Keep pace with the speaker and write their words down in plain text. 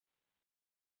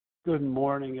Good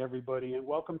morning, everybody, and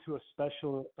welcome to a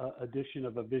special edition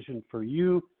of A Vision for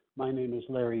You. My name is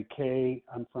Larry Kay.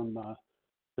 I'm from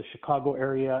the Chicago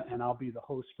area, and I'll be the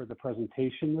host for the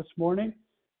presentation this morning.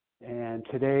 And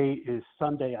today is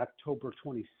Sunday, October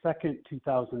 22nd,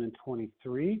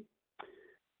 2023.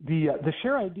 The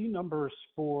share ID numbers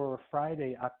for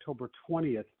Friday, October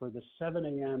 20th, for the 7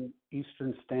 a.m.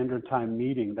 Eastern Standard Time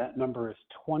meeting, that number is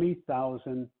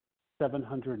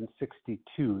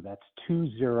 20,762. That's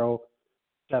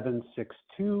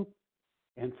 20762.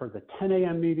 And for the 10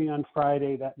 a.m. meeting on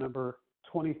Friday, that number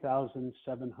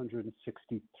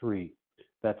 20,763.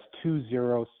 That's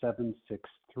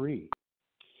 20763.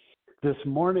 This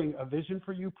morning, A Vision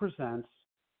for You presents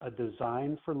A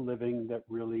Design for Living That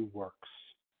Really Works.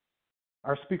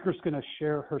 Our speaker is going to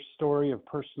share her story of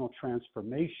personal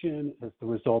transformation as the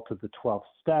result of the 12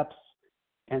 steps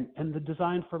and the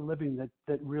design for living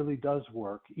that really does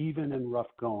work, even in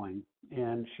rough going.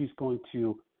 And she's going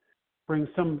to bring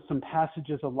some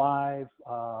passages alive,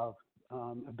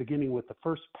 beginning with the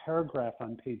first paragraph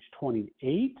on page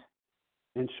 28,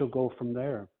 and she'll go from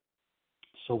there.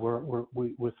 So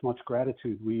we with much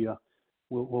gratitude, we'll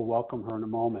welcome her in a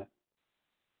moment.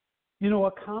 You know,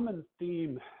 a common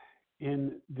theme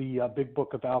in the big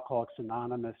book of Alcoholics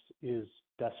Anonymous is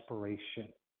desperation.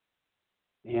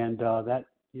 And that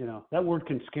word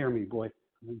can scare me, boy,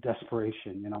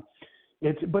 desperation,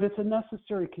 But it's a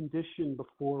necessary condition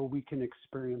before we can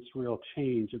experience real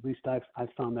change. At least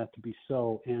I've found that to be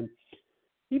so. And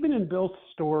even in Bill's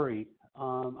story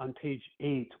on page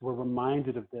 8, we're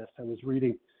reminded of this. I was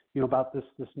reading, about this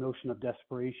notion of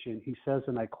desperation. He says,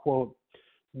 and I quote,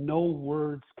 "No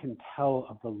words can tell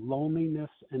of the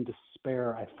loneliness and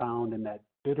despair I found in that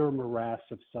bitter morass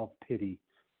of self-pity.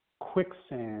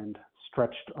 Quicksand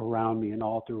stretched around me in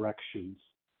all directions.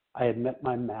 I had met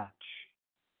my match.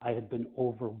 I had been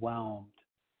overwhelmed.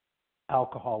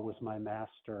 Alcohol was my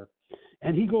master."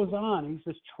 And he goes on, he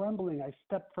says, "Trembling, I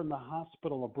stepped from the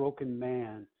hospital a broken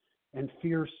man, and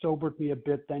fear sobered me a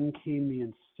bit. Then came the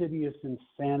insidious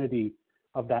insanity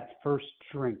of that first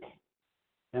drink.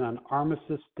 And on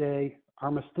Armistice Day,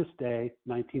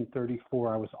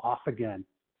 1934, I was off again.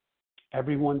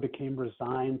 Everyone became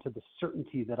resigned to the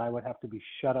certainty that I would have to be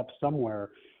shut up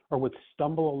somewhere or would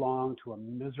stumble along to a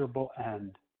miserable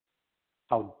end.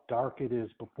 How dark it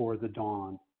is before the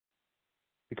dawn."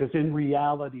 Because in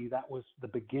reality, that was the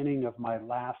beginning of my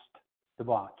last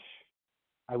debauch.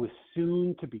 I was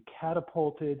soon to be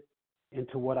catapulted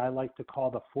into what I like to call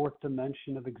the fourth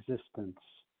dimension of existence.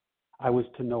 I was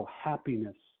to know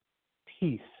happiness,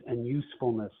 peace, and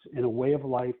usefulness in a way of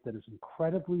life that is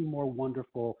incredibly more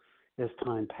wonderful as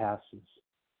time passes.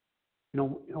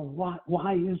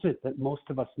 Why is it that most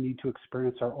of us need to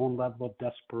experience our own level of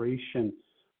desperation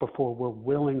before we're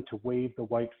willing to wave the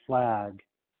white flag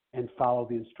and follow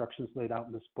the instructions laid out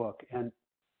in this book? And,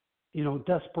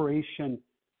 desperation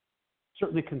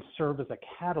certainly can serve as a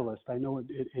catalyst. I know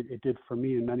it did for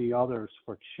me and many others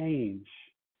for change,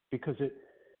 because it,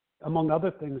 among other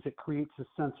things, it creates a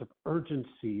sense of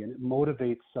urgency and it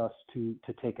motivates us to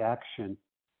take action.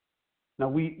 Now,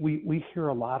 we hear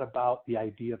a lot about the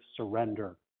idea of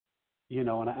surrender,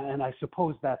 and I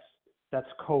suppose that's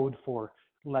code for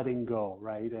letting go,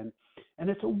 right? And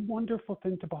it's a wonderful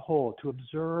thing to behold, to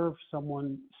observe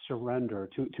someone surrender,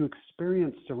 to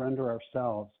experience surrender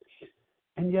ourselves.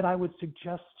 And yet I would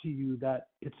suggest to you that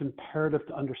it's imperative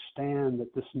to understand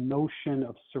that this notion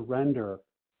of surrender,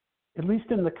 at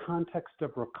least in the context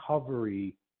of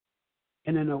recovery,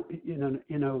 and in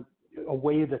a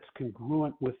way that's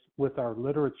congruent with our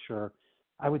literature,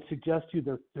 I would suggest to you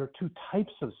there are two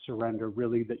types of surrender,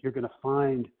 really, that you're going to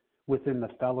find within the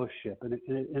fellowship. And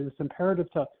it's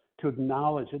imperative to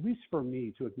acknowledge, at least for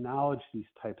me, to acknowledge these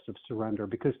types of surrender,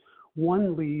 because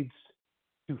one leads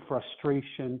to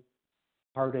frustration,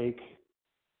 heartache,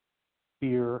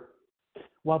 fear,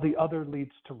 while the other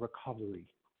leads to recovery.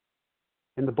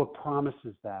 And the book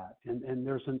promises that. And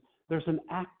there's an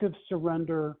active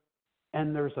surrender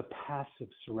and there's a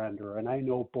passive surrender, and I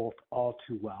know both all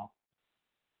too well.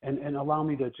 And allow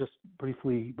me to just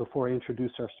briefly, before I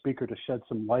introduce our speaker, to shed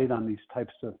some light on these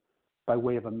types of, by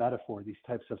way of a metaphor, these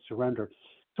types of surrender.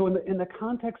 So in the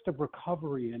context of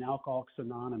recovery in Alcoholics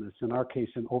Anonymous, in our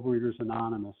case in Overeaters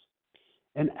Anonymous,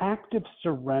 an active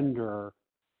surrender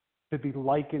could be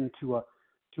likened to a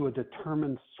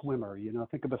determined swimmer.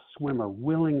 Think of a swimmer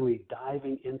willingly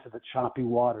diving into the choppy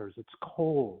waters. It's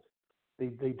cold.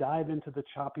 They dive into the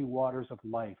choppy waters of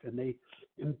life, and they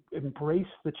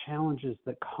embrace the challenges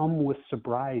that come with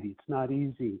sobriety. It's not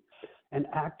easy. And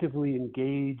actively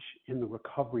engage in the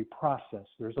recovery process.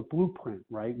 There's a blueprint,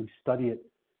 right? We study it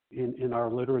in our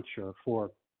literature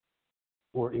for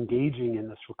or engaging in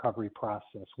this recovery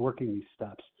process, working these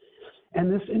steps.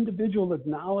 And this individual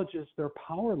acknowledges their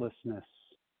powerlessness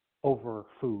over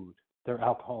food, their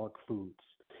alcoholic foods.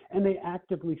 And they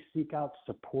actively seek out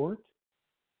support.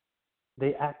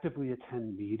 They actively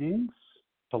attend meetings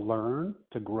to learn,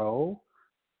 to grow.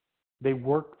 They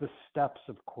work the steps,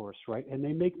 of course, right? And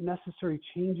they make necessary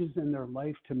changes in their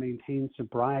life to maintain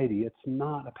sobriety. It's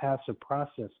not a passive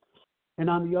process. And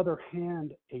on the other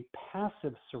hand, a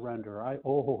passive surrender,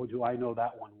 do I know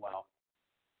that one well.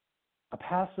 A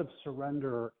passive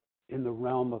surrender in the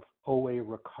realm of OA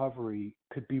recovery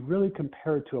could be really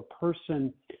compared to a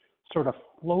person sort of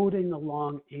floating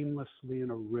along aimlessly in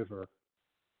a river,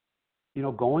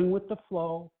 going with the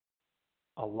flow,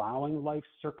 allowing life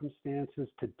circumstances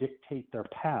to dictate their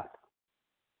path.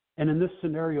 And in this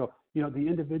scenario, the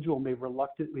individual may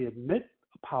reluctantly admit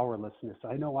powerlessness.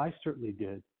 I know I certainly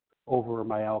did over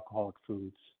my alcoholic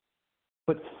foods,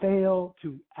 but fail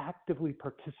to actively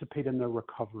participate in their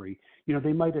recovery.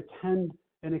 They might attend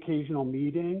an occasional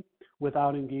meeting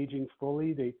without engaging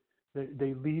fully.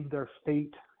 They leave their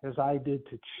fate, as I did,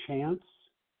 to chance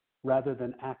rather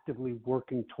than actively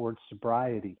working towards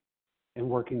sobriety and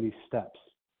working these steps.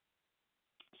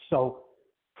 So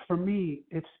for me,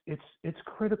 it's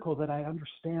critical that I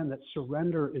understand that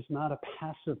surrender is not a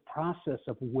passive process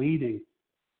of waiting.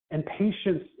 And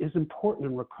patience is important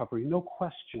in recovery, no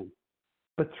question.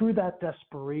 But through that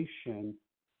desperation,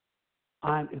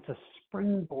 it's a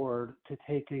springboard to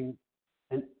taking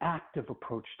an active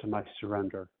approach to my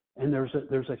surrender. And there's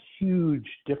a huge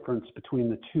difference between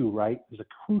the two, right? There's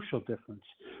a crucial difference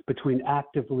between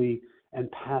actively and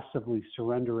passively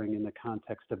surrendering in the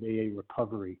context of AA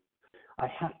recovery. I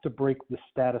have to break the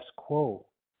status quo.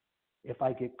 If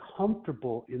I get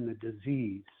comfortable in the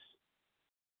disease,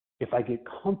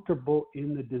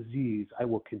 I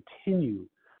will continue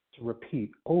to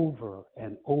repeat over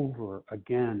and over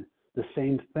again the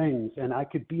same things. And I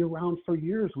could be around for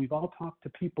years. We've all talked to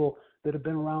people that have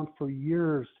been around for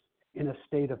years in a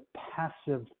state of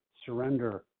passive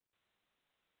surrender.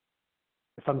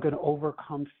 If I'm going to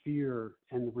overcome fear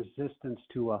and resistance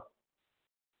to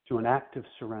an active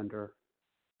surrender,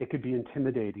 it could be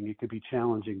intimidating, it could be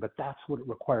challenging, but that's what it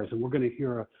requires. And we're going to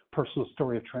hear a personal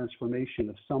story of transformation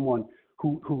of someone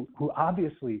who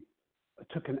obviously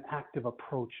took an active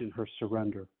approach in her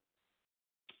surrender.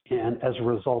 And as a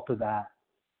result of that,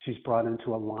 she's brought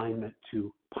into alignment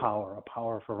to power, a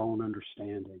power of her own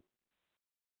understanding.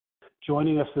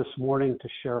 Joining us this morning to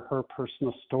share her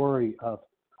personal story of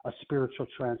a spiritual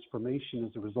transformation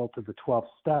as a result of the 12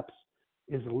 steps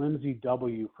is Lindsay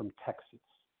W. from Texas.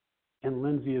 And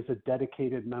Lindsay is a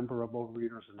dedicated member of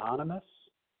Overeaters Anonymous.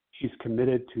 She's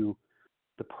committed to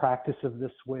the practice of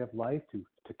this way of life,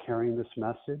 to carrying this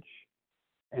message.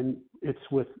 And it's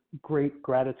with great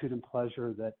gratitude and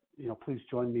pleasure that, please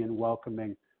join me in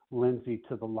welcoming Lindsay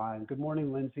to the line. Good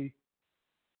morning, Lindsay.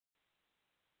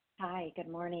 Hi, good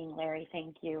morning, Larry.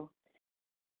 Thank you.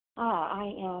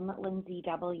 I am Lindsay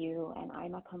W., and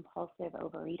I'm a compulsive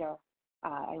overeater.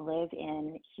 I live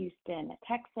in Houston,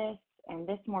 Texas, and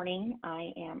this morning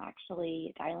I am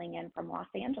actually dialing in from Los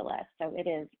Angeles. So it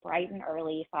is bright and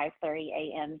early, 5:30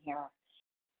 a.m. here.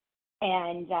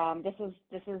 And this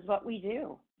is what we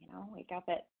do. Wake up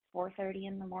at 4:30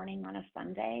 in the morning on a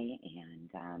Sunday,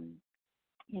 and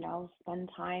spend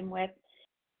time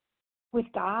with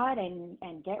God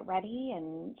and get ready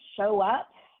and show up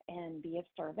and be of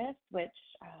service. Which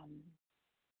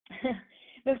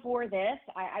before this,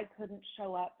 I couldn't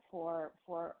show up for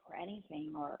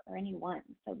anything or anyone.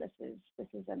 So this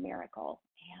is a miracle,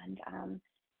 and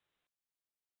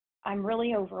I'm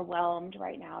really overwhelmed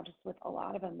right now, just with a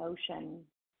lot of emotion,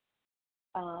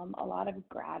 a lot of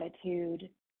gratitude,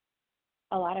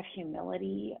 a lot of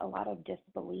humility, a lot of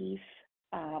disbelief,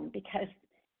 because,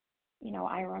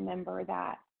 I remember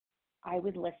that I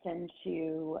would listen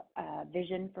to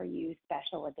Vision for You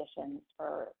special editions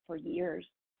for years.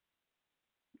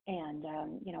 And,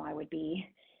 I would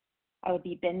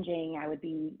be binging, I would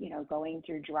be, going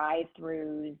through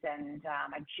drive-throughs, and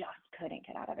I just couldn't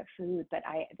get out of the food. But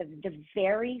the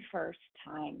very first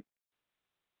time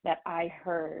that I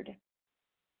heard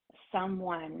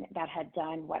someone that had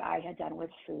done what I had done with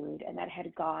food and that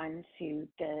had gone to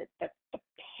the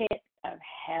pit of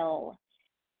hell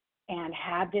and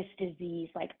had this disease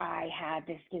like I had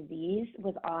this disease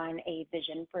was on a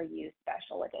Vision for You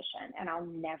special edition. And I'll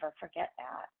never forget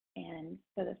that. And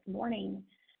so this morning,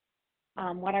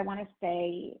 what I want to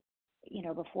say,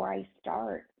 before I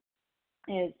start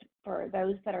is for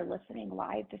those that are listening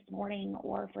live this morning,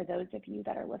 or for those of you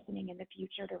that are listening in the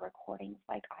future to recordings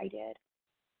like I did,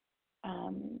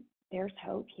 there's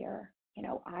hope here.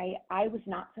 I was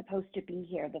not supposed to be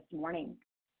here this morning.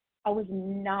 I was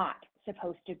not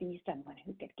supposed to be someone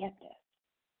who could get this.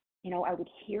 I would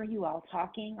hear you all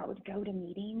talking. I would go to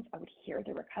meetings. I would hear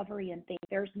the recovery and think,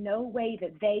 there's no way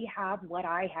that they have what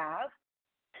I have.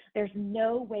 There's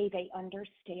no way they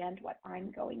understand what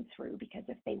I'm going through, because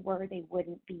if they were, they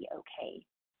wouldn't be okay.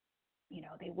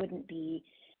 They wouldn't be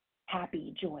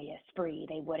happy, joyous, free.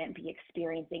 They wouldn't be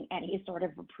experiencing any sort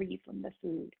of reprieve from the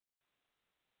food.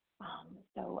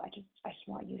 So I just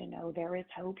want you to know there is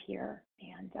hope here.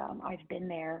 And I've been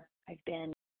there. I've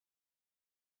been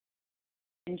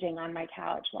binging on my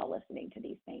couch while listening to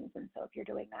these things. And so if you're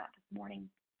doing that this morning,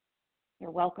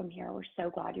 you're welcome here. We're so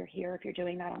glad you're here. If you're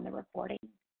doing that on the recording,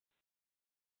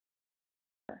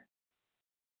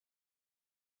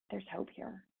 there's hope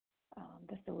here.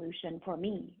 The solution for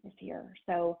me is here.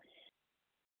 So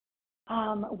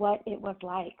what it was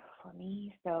like for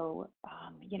me. So,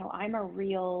 I'm a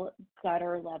real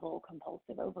gutter level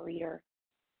compulsive overeater,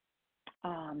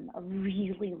 a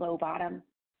really low bottom.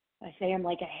 I say I'm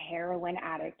like a heroin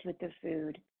addict with the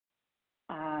food.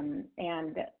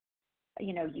 And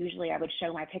usually I would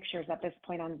show my pictures at this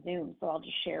point on Zoom. So I'll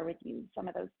just share with you some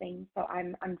of those things. So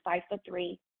I'm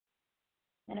 5'3",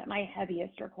 and at my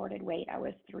heaviest recorded weight, I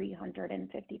was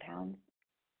 350 pounds.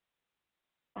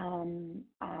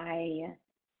 I,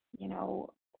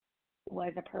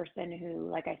 was a person who,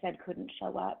 like I said, couldn't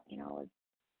show up, was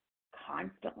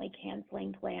constantly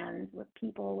canceling plans with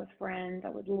people, with friends. I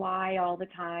would lie all the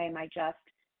time. I just,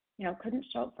 couldn't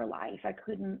show up for life. I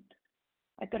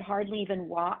could hardly even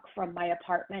walk from my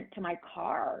apartment to my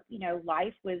car.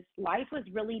 Life was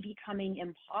really becoming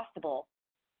impossible.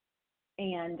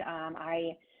 And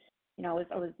I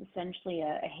was essentially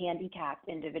a handicapped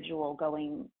individual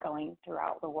going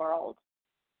throughout the world.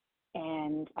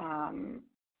 And,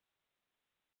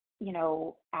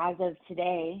 as of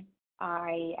today,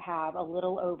 I have a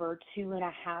little over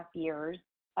 2.5 years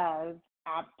of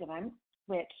abstinence,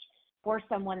 which for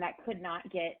someone that could not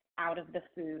get out of the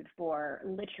food for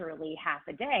literally half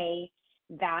a day,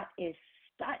 that is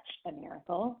such a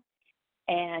miracle.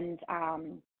 And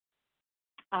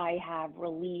I have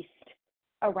released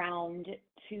around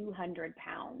 200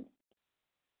 pounds.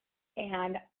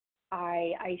 And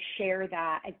I share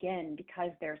that again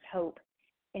because there's hope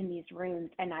in these rooms.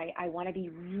 And I want to be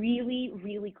really,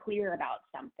 really clear about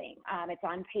something. It's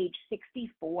on page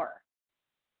 64.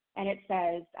 And it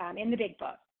says in the big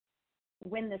book,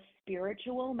 when the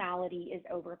spiritual malady is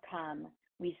overcome,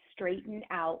 we straighten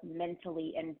out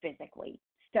mentally and physically.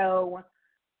 So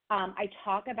I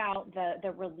talk about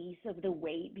the release of the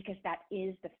weight because that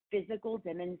is the physical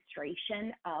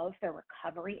demonstration of the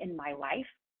recovery in my life.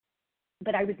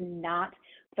 But I was not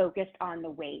focused on the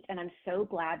weight. And I'm so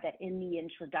glad that in the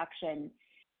introduction,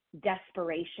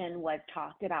 desperation was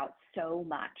talked about so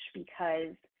much,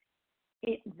 because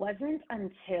it wasn't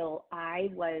until I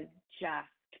was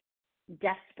just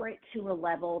desperate to a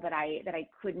level that I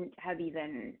couldn't have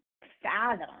even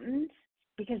fathomed,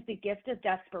 because the gift of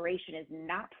desperation is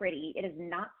not pretty. It is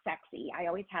not sexy. I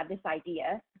always had this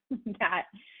idea that,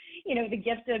 the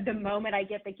gift of the moment I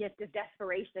get the gift of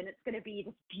desperation, it's going to be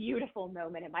this beautiful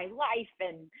moment in my life.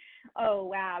 And, oh,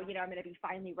 wow, I'm going to be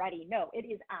finally ready. No, it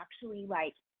is actually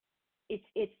like,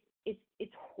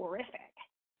 it's horrific.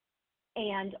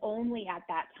 And only at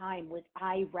that time was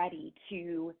I ready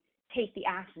to take the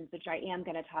actions, which I am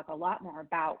going to talk a lot more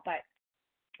about. But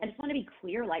I just want to be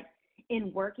clear, like,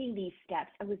 in working these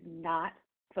steps, I was not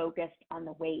focused on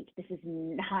the weight. This is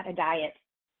not a diet.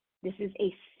 This is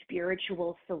a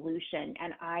spiritual solution.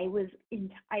 And I was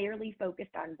entirely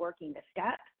focused on working the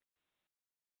steps.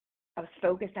 I was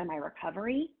focused on my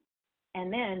recovery.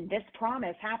 And then this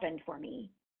promise happened for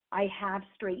me. I have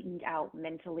straightened out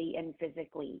mentally and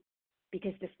physically,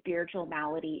 because the spiritual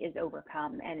malady is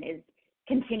overcome and is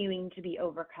continuing to be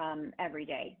overcome every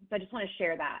day. So I just want to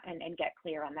share that and get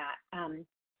clear on that.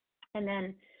 And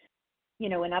then,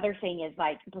 another thing is,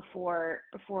 like,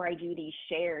 before I do these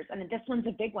shares, and this one's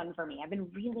a big one for me. I've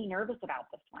been really nervous about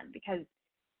this one because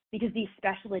these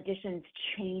special editions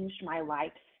changed my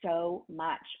life so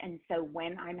much. And so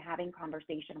when I'm having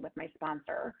conversation with my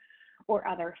sponsor or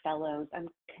other fellows, I'm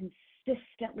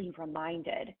consistently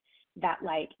reminded that,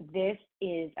 like, this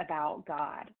is about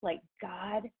God. Like,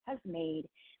 God has made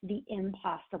the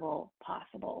impossible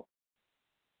possible.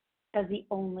 That's the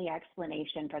only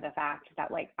explanation for the fact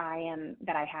that, like,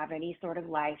 that I have any sort of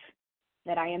life,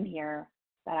 that I am here,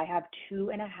 that I have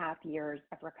 2.5 years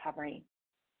of recovery.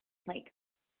 Like,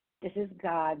 this is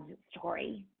God's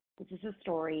story. This is a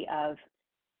story of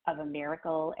a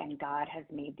miracle, and God has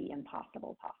made the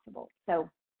impossible possible. So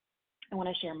I want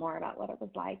to share more about what it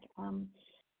was like.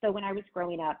 So when I was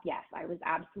growing up, yes, I was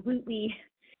absolutely,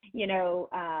 you know,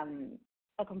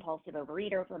 a compulsive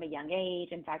overeater from a young age.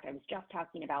 In fact, I was just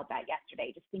talking about that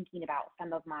yesterday, just thinking about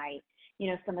some of my,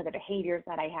 some of the behaviors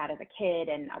that I had as a kid,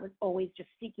 and I was always just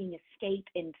seeking escape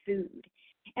in food.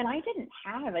 And I didn't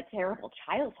have a terrible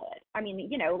childhood. I mean,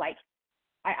 like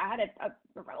I had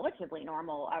a relatively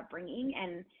normal upbringing,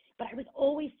 but I was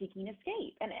always seeking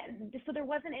escape, and so there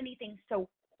wasn't anything so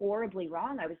horribly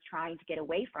wrong I was trying to get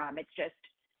away from. It's just,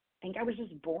 I think I was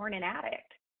just born an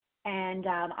addict. And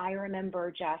I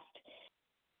remember just,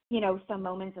 some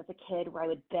moments as a kid where I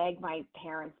would beg my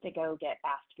parents to go get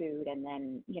fast food. And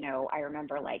then, I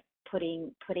remember like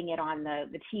putting it on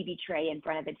the TV tray in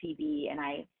front of the TV. And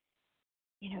I,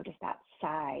 just that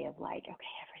sigh of like,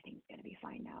 okay, everything's going to be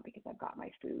fine now because I've got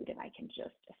my food and I can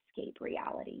just escape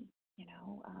reality.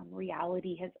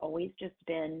 Reality has always just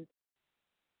been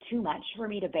too much for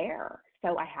me to bear.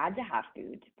 So I had to have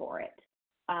food for it.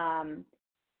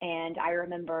 And I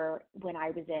remember when I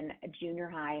was in junior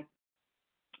high,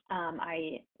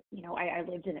 I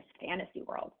lived in this fantasy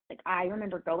world. Like I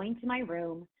remember going to my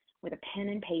room with a pen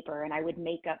and paper, and I would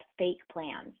make up fake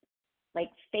plans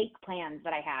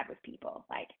that I had with people.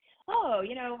 Like, oh,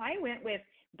 I went with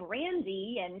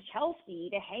Brandy and Chelsea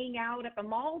to hang out at the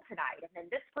mall tonight, and then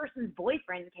this person's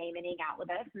boyfriend came and hang out with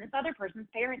us, and this other person's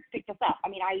parents picked us up. I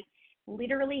mean, I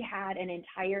literally had an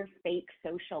entire fake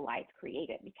social life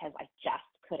created because I just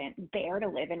couldn't bear to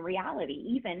live in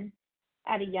reality, even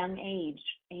at a young age.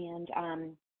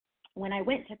 And when I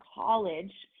went to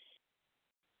college,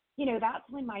 that's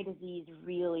when my disease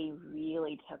really,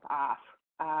 really took off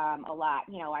a lot.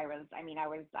 I was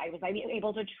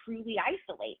able to truly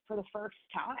isolate for the first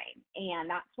time, and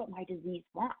that's what my disease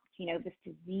wants. This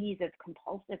disease of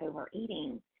compulsive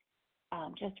overeating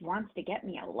just wants to get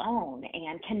me alone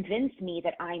and convince me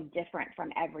that I'm different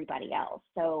from everybody else.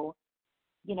 So,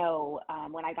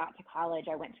 when I got to college,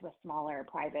 I went to a smaller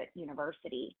private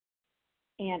university,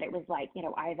 and it was like,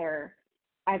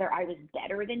 either I was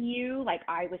better than you, like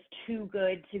I was too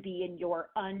good to be in your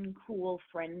uncool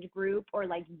friend group, or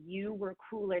like you were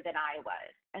cooler than I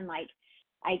was. And like,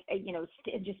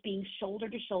 just being shoulder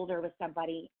to shoulder with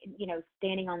somebody,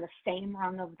 standing on the same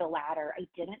rung of the ladder, I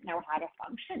didn't know how to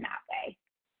function that way.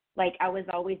 Like I was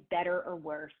always better or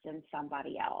worse than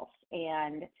somebody else.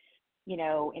 And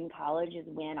in college is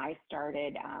when I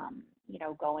started,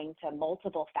 going to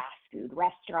multiple fast food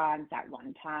restaurants at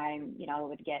one time. I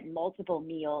would get multiple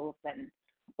meals and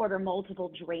order multiple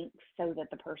drinks so that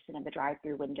the person in the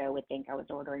drive-through window would think I was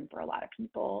ordering for a lot of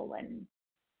people. And,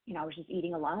 I was just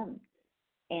eating alone.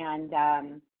 And,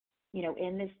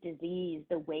 in this disease,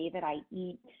 the way that I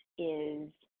eat is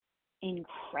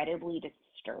incredibly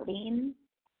disturbing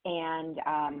and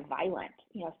violent.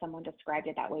 Someone described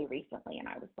it that way recently, and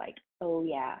I was like, oh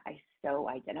yeah, I so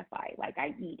identify. Like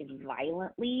I eat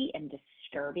violently and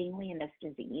disturbingly in this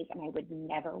disease, and I would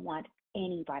never want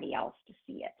anybody else to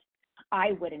see it.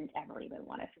 I wouldn't ever even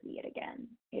want to see it again.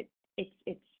 It's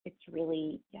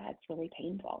really, it's really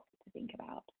painful to think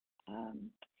about.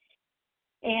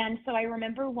 And so I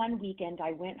remember one weekend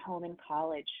I went home in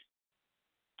college,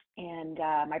 and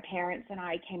my parents and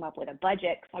I came up with a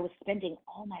budget because I was spending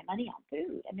all my money on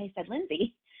food. And they said,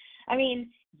 Lindsay,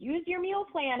 use your meal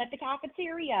plan at the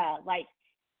cafeteria. Like,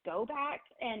 go back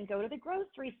and go to the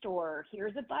grocery store.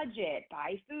 Here's a budget.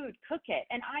 Buy food, cook it.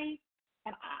 And I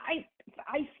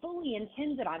fully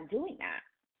intended on doing that.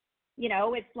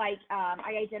 It's like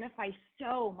I identify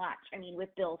so much.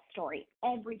 With Bill's story.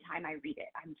 Every time I read it,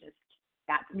 I'm just,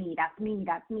 that's me, that's me,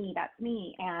 that's me, that's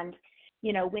me. And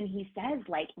when he says,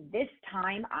 like, this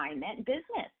time I meant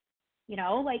business,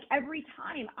 like every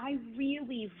time I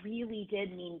really, really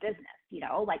did mean business,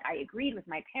 like I agreed with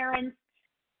my parents,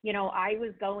 I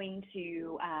was going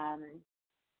to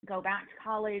go back to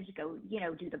college, go,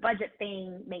 do the budget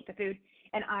thing, make the food.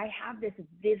 And I have this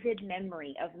vivid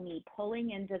memory of me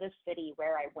pulling into the city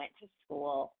where I went to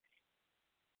school.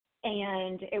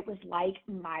 And it was like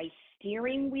my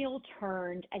steering wheel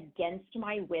turned against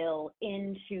my will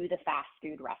into the fast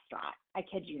food restaurant. I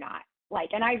kid you not.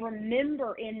 And I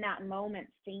remember in that moment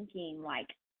thinking, like,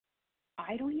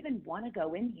 I don't even want to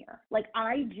go in here. Like,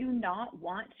 I do not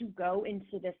want to go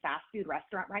into this fast food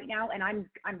restaurant right now, and I'm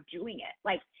doing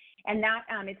it. And that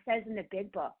it says in the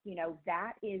big book,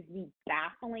 that is the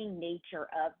baffling nature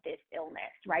of this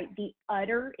illness, right? The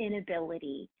utter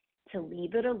inability to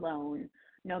leave it alone,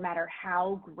 no matter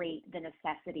how great the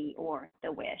necessity or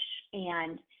the wish.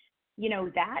 And,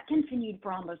 that continued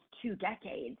for almost 2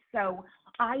 decades. So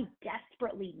I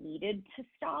desperately needed to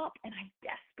stop, and I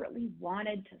desperately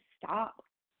wanted to stop,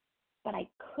 but I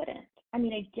couldn't.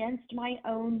 against my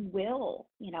own will,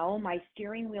 my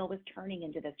steering wheel was turning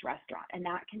into this restaurant. And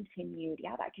that continued.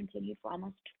 Yeah, that continued for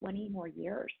almost 20 more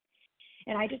years.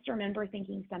 And I just remember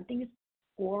thinking something is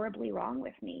horribly wrong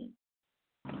with me.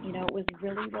 It was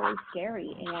really, really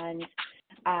scary. And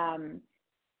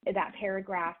that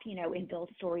paragraph, in Bill's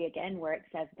story again, where it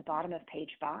says at the bottom of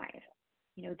page 5,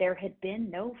 there had been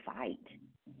no fight.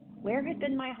 Where had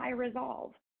been my high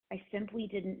resolve? I simply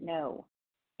didn't know.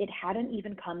 It hadn't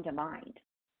even come to mind.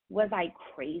 Was I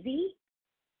crazy?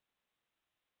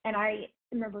 And I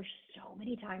remember so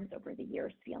many times over the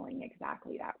years feeling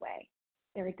exactly that way.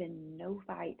 There had been no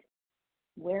fight.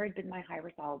 Where had been my high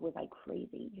resolve? Was I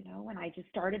crazy? And I just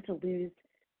started to lose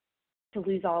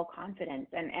all confidence.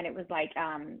 And it was like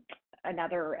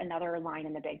another line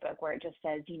in the big book where it just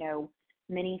says,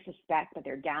 many suspect that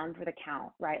they're down for the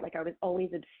count, right? Like I was always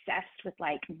obsessed with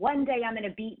like, one day I'm going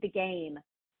to beat the game.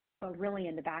 But really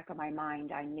in the back of my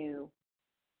mind, I knew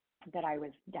that I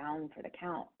was down for the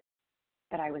count,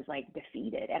 that I was like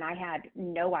defeated. And I had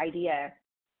no idea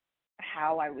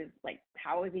how I was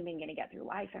even going to get through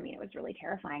life. It was really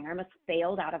terrifying. I almost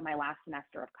failed out of my last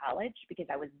semester of college because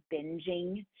I was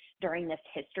binging during this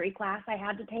history class I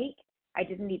had to take. I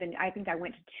think I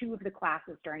went to 2 of the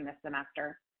classes during this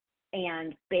semester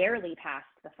and barely passed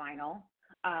the final.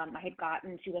 I had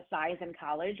gotten to a size in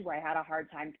college where I had a hard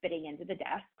time fitting into the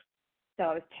desks. So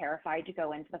I was terrified to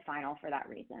go into the final for that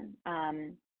reason.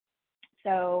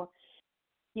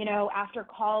 After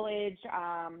college,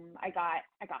 I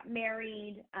got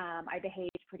married. I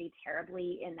behaved pretty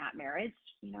terribly in that marriage.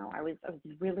 I was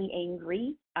really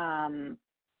angry. I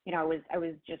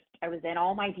was in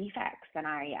all my defects, and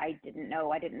I didn't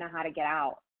know how to get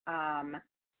out.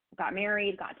 Got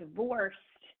married, got divorced,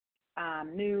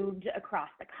 moved across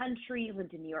the country,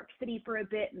 lived in New York City for a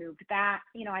bit, moved back.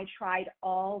 I tried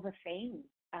all the things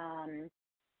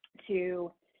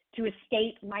to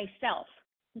escape myself.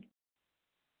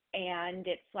 And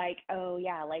it's like, oh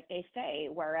yeah, like they say,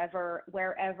 wherever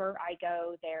I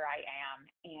go, there I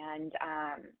am.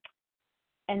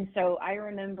 And so I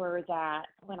remember that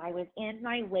when I was in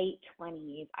my late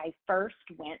 20s, I first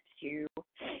went to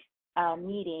a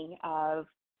meeting of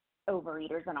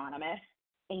Overeaters Anonymous,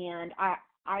 and I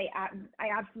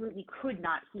absolutely could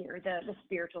not hear the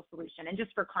spiritual solution. And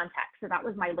just for context, so that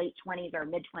was my late 20s or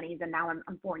mid 20s, and now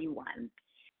I'm 41.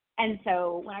 And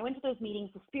so when I went to those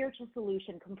meetings, the spiritual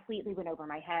solution completely went over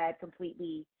my head,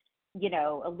 completely,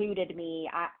 eluded me.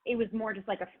 It was more just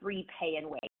like a free pay and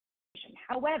wait.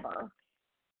 However,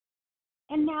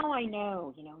 and now I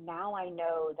know,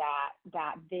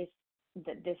 that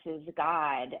this is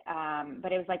God.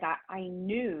 But it was like I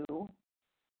knew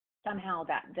somehow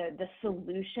that the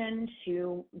solution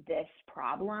to this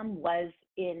problem was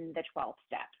in the 12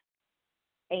 steps.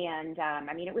 And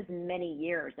it was many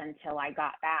years until I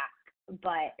got back,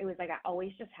 but it was like I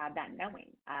always just had that knowing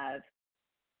of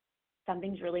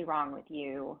something's really wrong with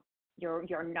you.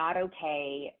 You're not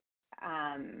okay.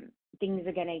 Things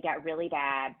are going to get really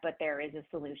bad, but there is a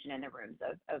solution in the rooms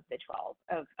of the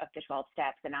 12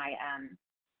 steps. And I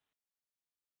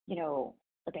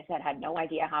like I said, had no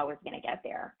idea how I was going to get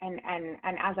there. And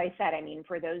as I said,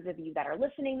 for those of you that are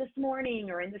listening this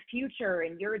morning or in the future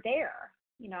and you're there,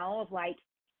 of like,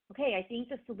 okay, I think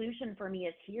the solution for me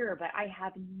is here, but I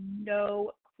have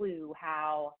no clue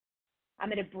how I'm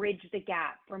going to bridge the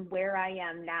gap from where I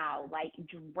am now, like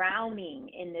drowning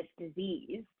in this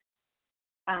disease.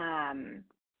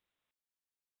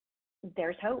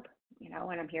 There's hope, and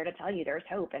I'm here to tell you there's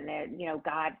hope. And that,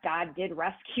 God did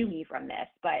rescue me from this,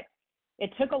 but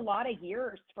it took a lot of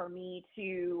years for me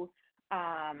to,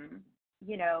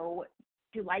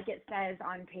 like it says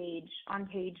on page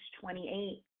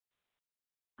 28,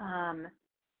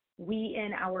 we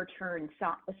in our turn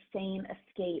sought the same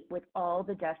escape with all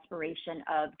the desperation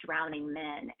of drowning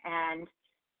men. And,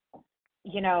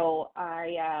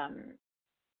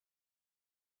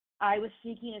 I was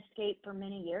seeking escape for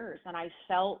many years, and I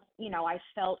felt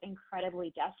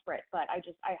incredibly desperate, but I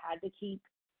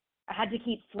had to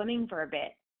keep swimming for a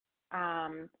bit.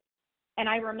 And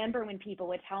I remember when people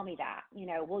would tell me that,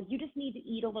 well, you just need to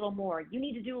eat a little more. You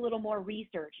need to do a little more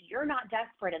research. You're not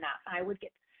desperate enough. And I would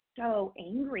get so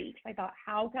angry because I thought,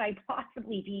 how could I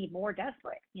possibly be more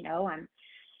desperate? I'm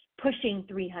pushing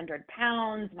 300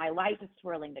 pounds. My life is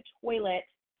swirling the toilet.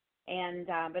 And,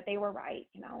 but they were right.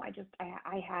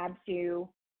 I had to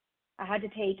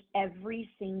take every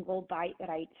single bite that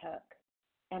I took,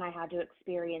 and I had to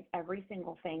experience every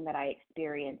single thing that I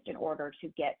experienced in order to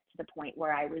get to the point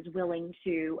where I was willing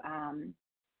to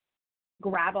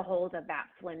grab a hold of that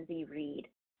flimsy reed,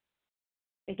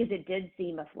 because it did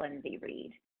seem a flimsy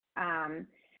reed.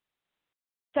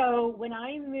 So when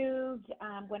I moved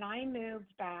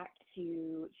back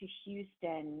to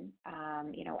Houston,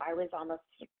 I was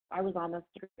almost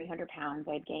 300 pounds.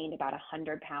 I'd gained about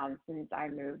 100 pounds since I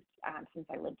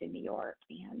lived in New York,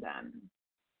 and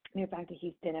moved back to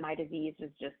Houston, and my disease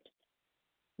was just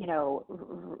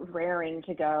raring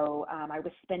to go. I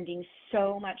was spending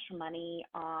so much money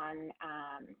on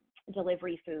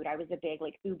delivery food. I was a big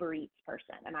Uber Eats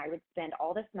person, and I would spend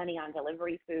all this money on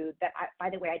delivery food that, by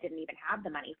the way, I didn't even have the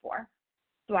money for.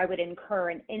 So I would incur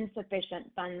an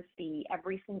insufficient funds fee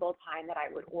every single time that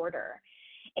I would order,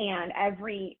 and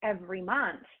every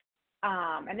month.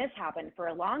 And this happened for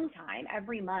a long time.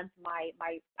 Every month,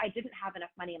 I didn't have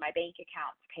enough money in my bank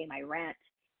account to pay my rent.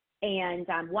 And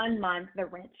one month, the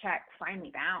rent check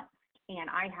finally bounced, and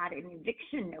I had an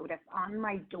eviction notice on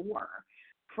my door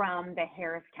from the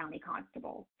Harris County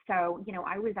Constable. So,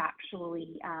 I was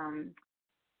actually,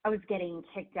 I was getting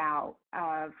kicked out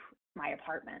of my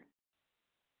apartment.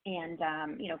 And,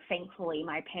 thankfully,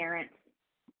 my parents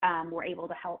were able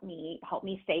to help me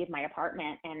save my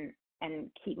apartment and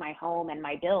keep my home and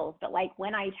my bills. But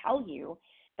when I tell you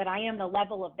that I am the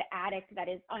level of the addict that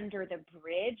is under the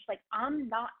bridge, I'm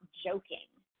not joking,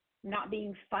 I'm not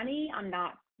being funny, I'm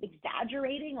not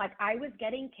exaggerating. I was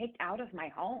getting kicked out of my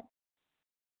home.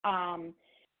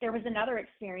 There was another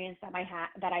experience that I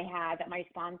had that my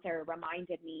sponsor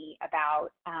reminded me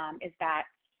about, is that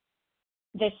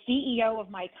the CEO of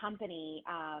my company,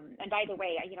 and by the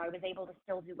way, I was able to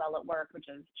still do well at work, which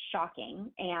is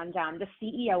shocking. And the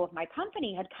CEO of my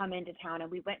company had come into town, and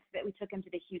we took him to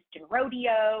the Houston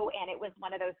Rodeo, and it was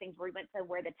one of those things where we went to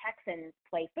where the Texans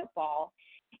play football.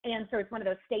 And so it's one of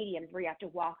those stadiums where you have to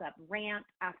walk up ramp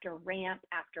after ramp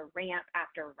after ramp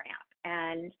after ramp.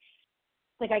 And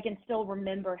I can still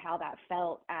remember how that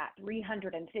felt at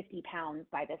 350 pounds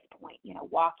by this point,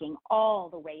 walking all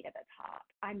the way to the top.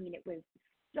 I mean, it was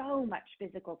so much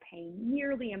physical pain,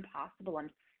 nearly impossible. I'm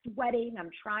sweating.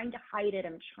 I'm trying to hide it.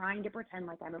 I'm trying to pretend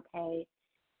like I'm okay.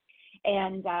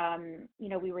 And,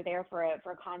 we were there for a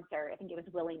concert. I think it was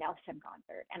Willie Nelson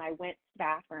concert. And I went to the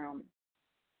bathroom,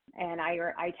 and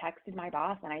I texted my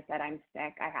boss, and I said, I'm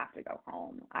sick. I have to go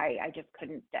home. I just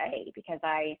couldn't stay because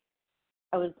I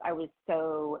was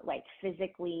so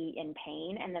physically in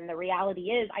pain. And then the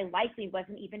reality is I likely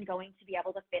wasn't even going to be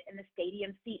able to fit in the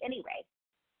stadium seat anyway.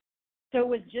 So it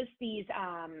was just these,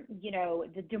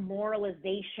 the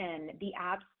demoralization, the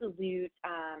absolute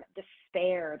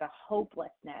despair, the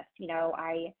hopelessness.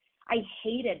 I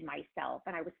hated myself,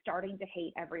 and I was starting to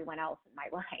hate everyone else in my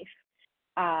life.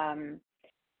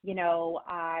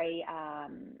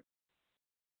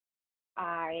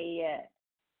 I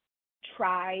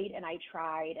tried and I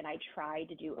tried and I tried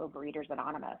to do Overeaters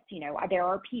Anonymous. There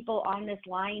are people on this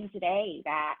line today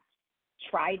that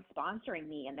tried sponsoring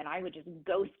me, and then I would just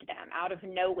ghost them out of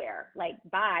nowhere,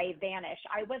 bye, vanish.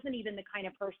 I wasn't even the kind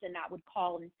of person that would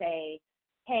call and say,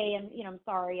 hey, I'm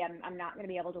sorry, I'm not going to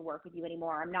be able to work with you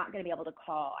anymore. I'm not going to be able to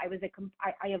call.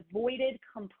 I avoided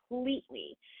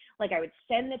completely. I would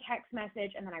send the text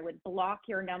message, and then I would block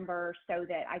your number so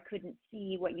that I couldn't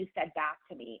see what you said back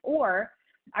to me, or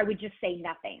I would just say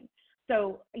nothing.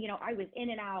 So, I was in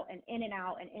and out and in and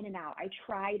out and in and out. I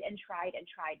tried and tried and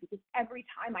tried because every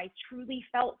time I truly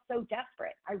felt so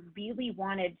desperate. I really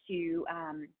wanted to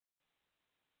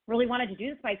do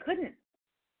this, but I couldn't.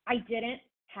 I didn't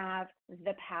have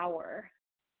the power.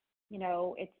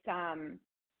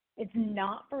 It's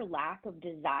not for lack of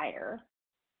desire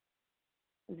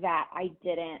that I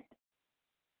didn't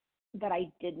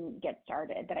get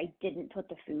started, that I didn't put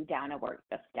the food down and work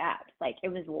the steps. It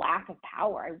was lack of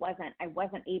power. I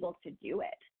wasn't able to do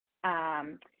it.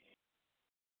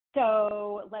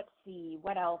 So let's see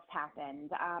what else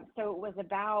happened. So it was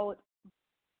about,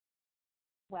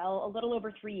 a little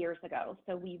over 3 years ago.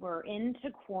 So we were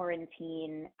into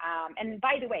quarantine. And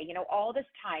by the way, all this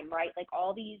time, right?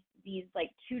 All these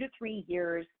 2 to 3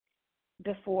 years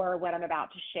before what I'm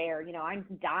about to share, I'm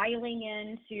dialing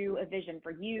into a vision for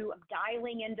you. I'm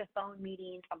dialing into phone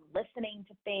meetings. I'm listening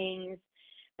to things,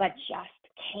 but just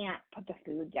can't put the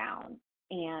food down.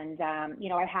 And,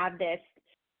 I had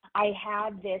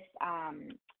this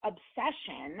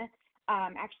obsession,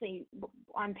 actually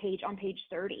on page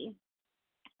 30,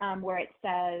 where it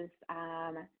says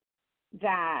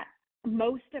that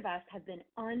most of us have been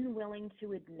unwilling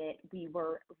to admit we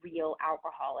were real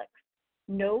alcoholics.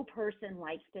 No person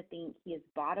likes to think he is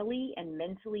bodily and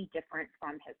mentally different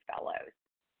from his fellows.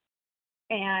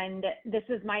 And this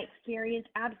is my experience,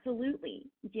 absolutely.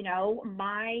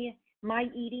 My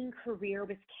eating career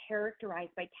was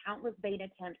characterized by countless vain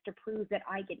attempts to prove that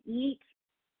I could eat,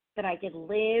 that I could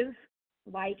live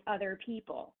like other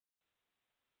people.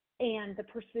 And the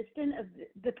persistence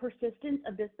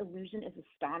of this illusion is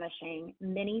astonishing.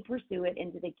 Many pursue it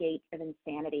into the gates of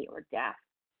insanity or death.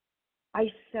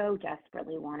 I so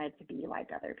desperately wanted to be like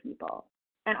other people.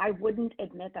 And I wouldn't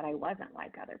admit that I wasn't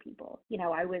like other people.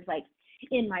 I was like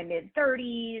in my mid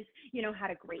 30s,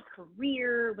 had a great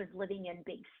career, was living in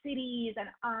big cities, and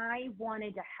I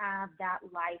wanted to have that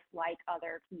life like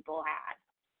other people had.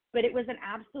 But it was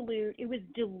it was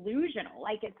delusional,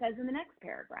 like it says in the next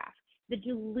paragraph. The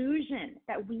delusion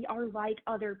that we are like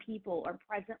other people or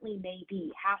presently may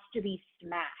be has to be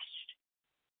smashed.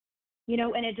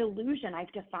 And a delusion,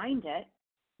 I've defined it,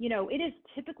 it is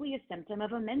typically a symptom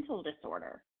of a mental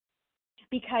disorder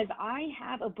because I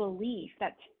have a belief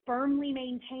that's firmly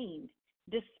maintained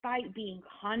despite being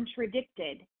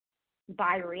contradicted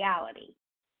by reality.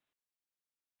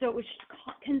 So it was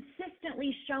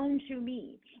consistently shown to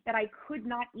me that I could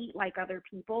not eat like other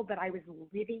people, but I was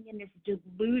living in this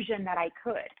delusion that I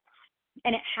could.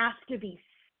 And it has to be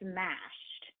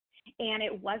smashed. And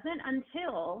it wasn't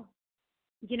until,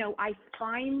 I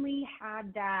finally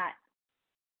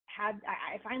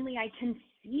I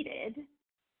conceded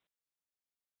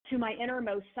to my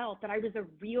innermost self that I was a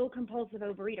real compulsive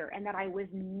overeater and that I was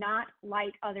not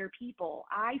like other people.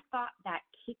 I thought that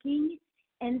kicking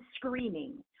and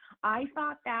screaming. I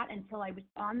thought that until I was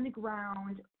on the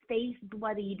ground, face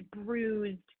bloodied,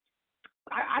 bruised.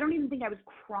 I don't even think I was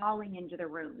crawling into the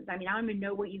rooms. I don't even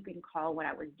know what you can call what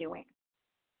I was doing.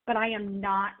 But I am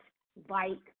not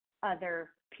like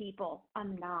other people.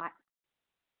 I'm not.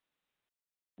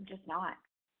 I'm just not.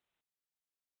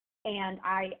 And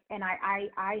I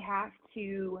have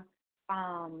to,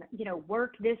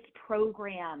 work this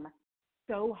program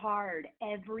so hard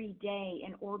every day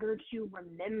in order to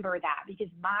remember that, because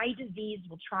my disease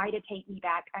will try to take me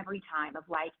back every time of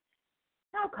like,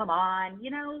 oh, come on,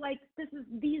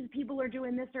 these people are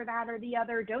doing this or that or the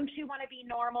other. Don't you want to be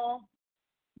normal?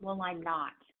 Well, I'm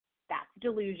not. That's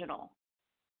delusional.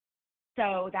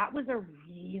 So that was a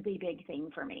really big thing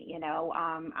for me.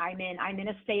 I'm in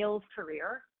a sales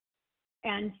career.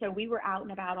 And so we were out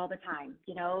and about all the time,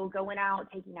 going out,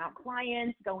 taking out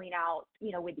clients, going out,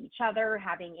 with each other,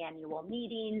 having annual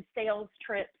meetings, sales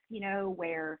trips,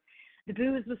 where the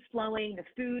booze was flowing, the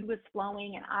food was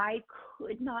flowing, and I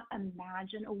could not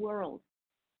imagine a world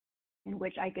in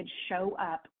which I could show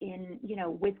up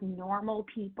with normal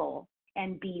people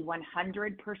and be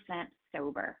 100%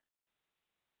 sober.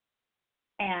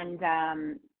 And,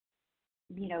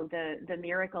 the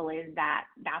miracle is that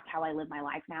that's how I live my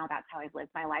life now. That's how I've lived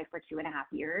my life for 2.5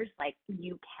 years. Like,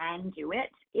 you can do it.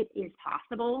 It is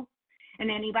possible. And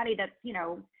anybody that's,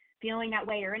 feeling that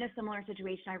way or in a similar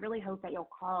situation, I really hope that you'll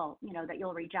call, that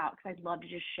you'll reach out, because I'd love to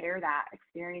just share that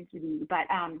experience with you. But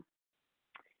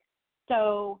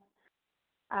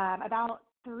about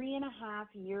 3.5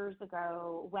 years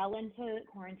ago, well into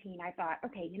quarantine, I thought,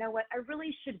 okay, you know what? I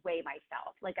really should weigh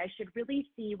myself. Like, I should really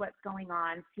see what's going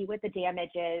on, see what the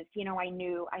damage is. I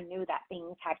knew that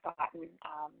things had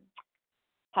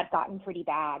gotten pretty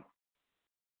bad.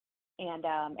 And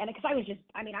because I was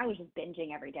just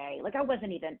binging every day. Like, I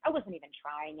wasn't even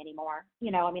trying anymore.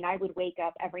 I would wake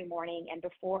up every morning, and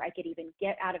before I could even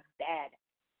get out of bed,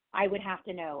 I would have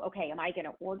to know, okay, am I going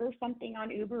to order something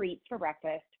on Uber Eats for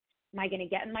breakfast? Am I going to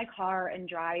get in my car and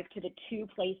drive to the 2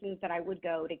 places that I would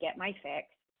go to get my fix?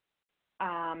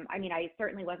 I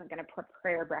certainly wasn't going to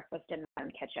prepare breakfast in my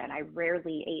own kitchen. I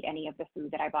rarely ate any of the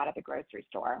food that I bought at the grocery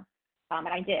store. And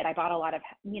I did. I bought a lot of,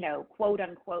 quote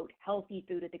unquote, healthy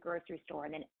food at the grocery store,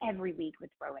 and then every week would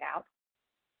throw it out.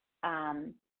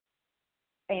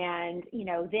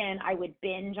 Then I would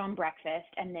binge on breakfast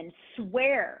and then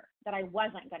swear that I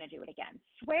wasn't going to do it again.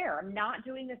 Swear, I'm not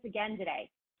doing this again today.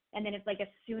 And then it's like, as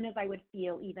soon as I would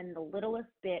feel even the littlest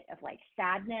bit of like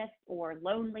sadness or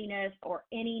loneliness or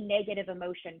any negative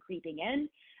emotion creeping in,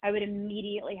 I would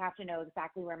immediately have to know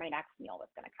exactly where my next meal was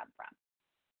going to come from.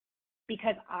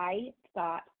 Because I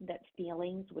thought that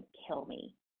feelings would kill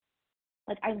me.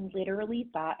 Like, I literally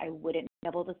thought I wouldn't be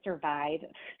able to survive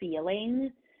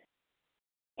feeling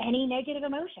any negative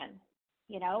emotion.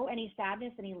 Any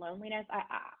sadness, any loneliness.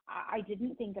 I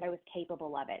didn't think that I was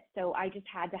capable of it. So I just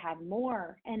had to have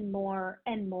more and more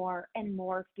and more and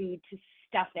more food to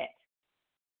stuff it.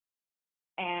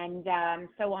 And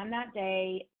so on that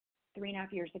day,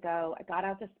 3.5 years ago, I got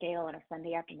out the scale on a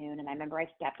Sunday afternoon, and I remember I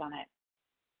stepped on it.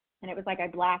 And it was like I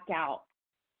blacked out.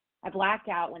 I blacked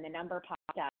out when the number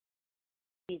popped up.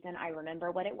 The reason I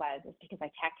remember what it was is because I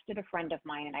texted a friend of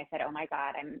mine, and I said, oh my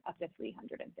God, I'm up to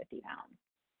 350 pounds.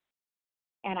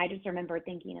 And I just remember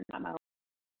thinking in that moment,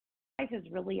 life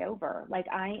is really over. Like,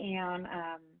 I am,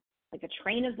 like, the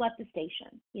train has left the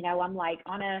station. I'm like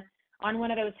on on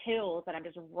one of those hills that I'm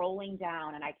just rolling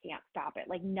down and I can't stop it.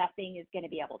 Like nothing is going to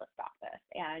be able to stop this.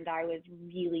 And I was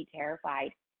really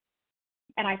terrified.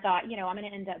 And I thought, I'm going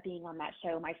to end up being on that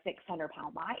show, My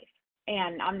 600-Pound Life.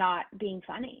 And I'm not being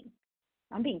funny.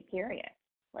 I'm being serious.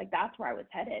 Like that's where I was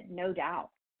headed, no doubt,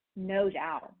 no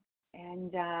doubt.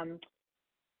 And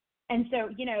so,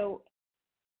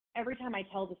 every time I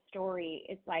tell the story,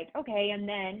 it's like, okay, and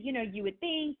then, you would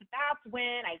think that's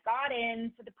when I got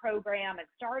into the program and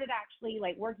started actually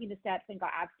like working the steps and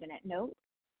got abstinent. Nope.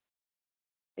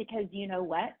 Because you know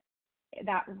what?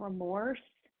 That remorse,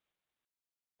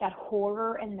 that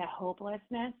horror and the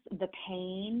hopelessness, the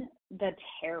pain, the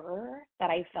terror that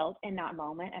I felt in that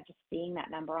moment of just seeing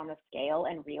that number on the scale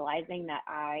and realizing that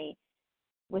I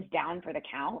was down for the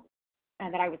count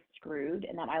and that I was screwed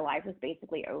and that my life was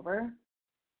basically over.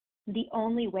 The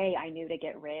only way I knew to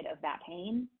get rid of that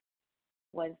pain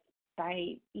was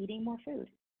by eating more food.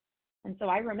 And so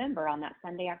I remember on that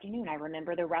Sunday afternoon, I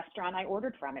remember the restaurant I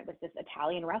ordered from. It was this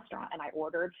Italian restaurant, and I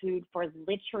ordered food for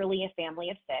literally a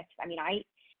family of 6. I mean, it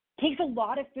takes a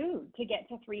lot of food to get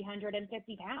to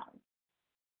 350 pounds.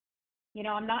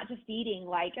 I'm not just eating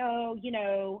like, a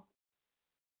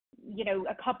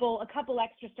couple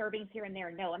extra servings here and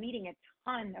there. No, I'm eating a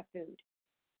ton of food.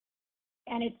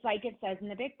 And it's like it says in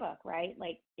the big book, right?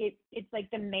 Like it's like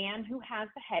the man who has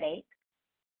the headache,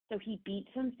 so he beats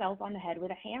himself on the head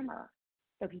with a hammer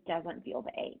so he doesn't feel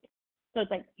the ache. So it's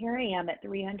like, here I am at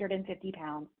 350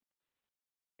 pounds,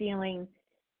 feeling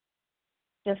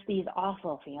just these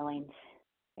awful feelings.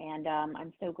 And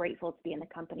I'm so grateful to be in the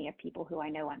company of people who I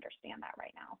know understand that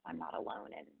right now. I'm not alone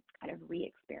in kind of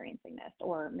re-experiencing this,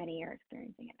 or many are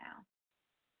experiencing it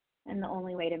now. And the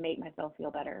only way to make myself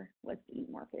feel better was to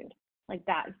eat more food. Like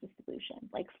that is the solution.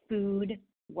 Like food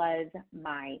was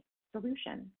my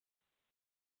solution.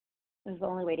 It was the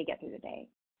only way to get through the day.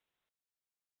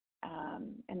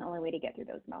 And the only way to get through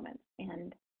those moments.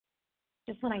 And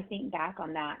just when I think back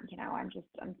on that,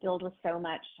 I'm filled with so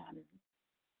much,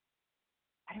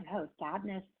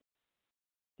 sadness,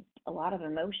 just a lot of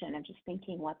emotion of just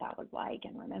thinking what that was like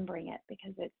and remembering it,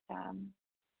 because it's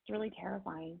really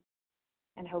terrifying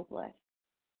and hopeless.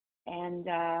 And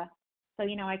so,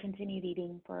 I continued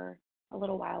eating for a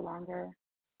little while longer.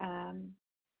 And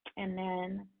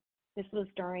then this was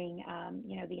during,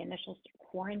 the initial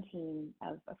quarantine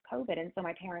of COVID. And so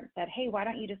my parents said, hey, why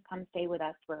don't you just come stay with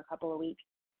us for a couple of weeks?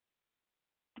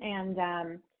 And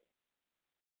I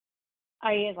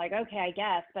was like, okay, I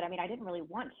guess. But I mean, I didn't really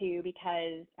want to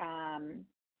because,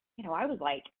 I was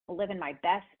like living my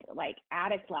best, like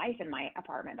addict life in my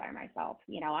apartment by myself.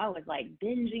 I was like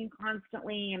binging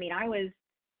constantly. I mean, I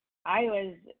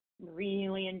was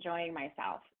really enjoying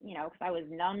myself, because I was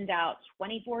numbed out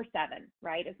 24/7,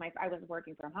 right? I was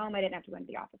working from home. I didn't have to go into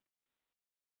the office.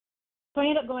 So I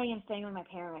ended up going and staying with my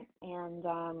parents. And,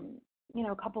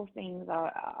 a couple of things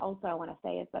also I want to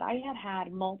say is that I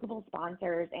had multiple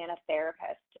sponsors and a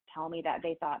therapist tell me that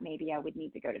they thought maybe I would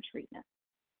need to go to treatment.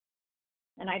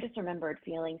 And I just remembered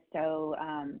feeling so,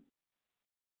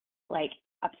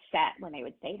 upset when they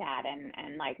would say that,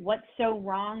 and like, what's so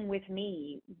wrong with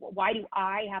me? Why do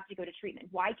I have to go to treatment?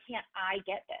 Why can't I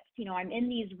get this? I'm in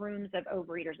these rooms of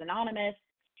Overeaters Anonymous,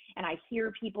 and I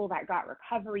hear people that got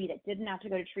recovery that didn't have to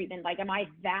go to treatment. Like, am I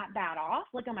that bad off?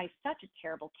 Like, am I such a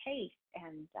terrible case?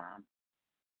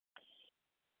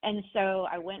 And so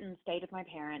I went and stayed with my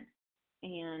parents,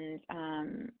 and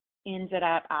ended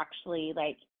up actually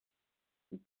like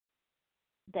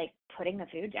putting the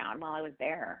food down while I was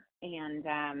there. And,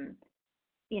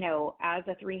 as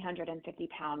a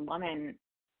 350-pound woman,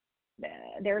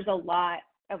 there's a lot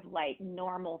of like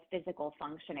normal physical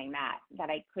functioning that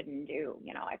I couldn't do.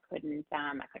 I couldn't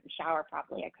shower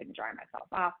properly. I couldn't dry myself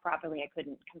off properly. I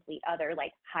couldn't complete other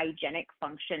like hygienic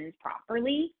functions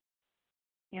properly.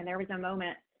 And there was a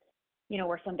moment,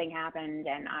 where something happened,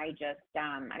 and I just,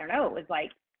 I don't know, it was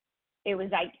like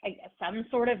some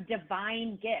sort of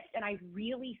divine gift. And I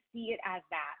really see it as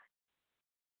that,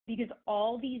 because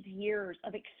all these years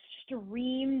of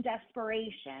extreme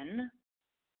desperation,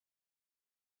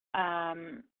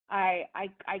 I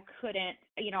couldn't,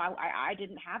 I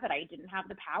didn't have it. I didn't have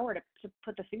the power to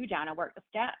put the food down and work the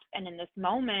steps. And in this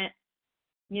moment,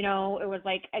 it was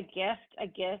like a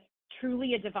gift,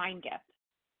 truly a divine gift.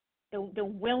 The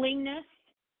willingness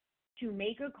to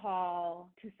make a call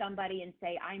to somebody and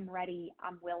say, I'm ready,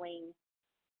 I'm willing,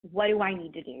 what do I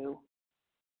need to do?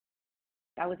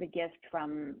 That was a gift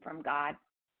from God.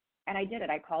 And I did it.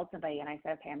 I called somebody and I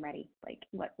said, okay, I'm ready. Like,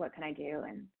 what can I do?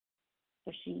 And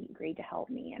so she agreed to help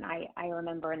me. And I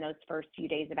remember in those first few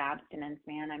days of abstinence,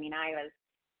 man, I mean,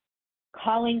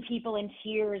 calling people in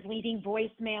tears, leaving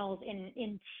voicemails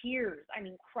in tears. I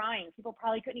mean, crying. People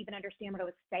probably couldn't even understand what I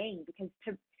was saying because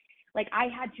I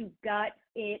had to gut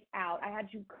it out. I had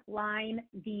to climb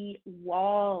the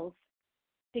walls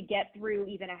to get through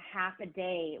even a half a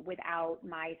day without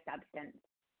my substance.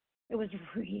 It was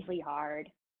really hard.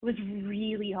 It was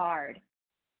really hard.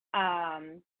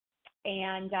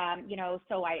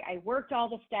 So I worked all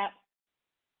the steps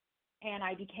and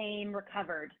I became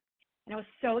recovered. And I was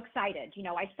so excited.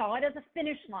 I saw it as a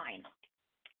finish line.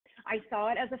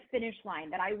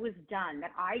 That I was done,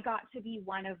 that I got to be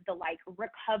one of the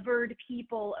recovered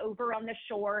people over on the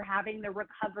shore having the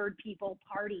recovered people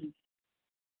parties,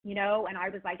 and I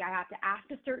was like, I have to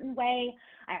act a certain way.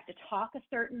 I have to talk a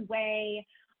certain way.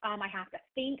 I have to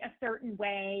think a certain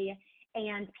way,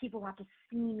 and people have to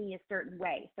see me a certain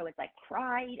way. So it's like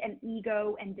pride and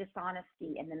ego and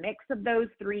dishonesty. And the mix of those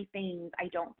three things, I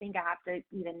don't think I have to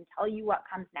even tell you what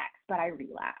comes next, but I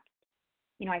relapsed.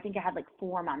 I think I had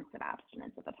 4 months of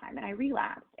abstinence at the time, and I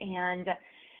relapsed. And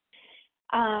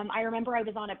I remember I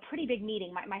was on a pretty big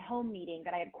meeting, my home meeting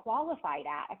that I had qualified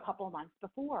at a couple months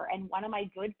before. And one of my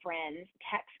good friends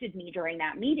texted me during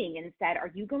that meeting and said,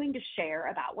 "Are you going to share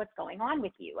about what's going on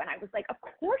with you?" And I was like, of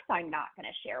course I'm not going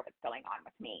to share what's going on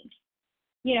with me.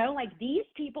 These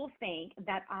people think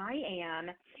that I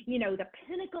am, the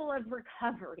pinnacle of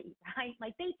recovery, right?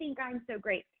 They think I'm so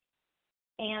great.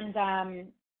 And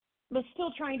was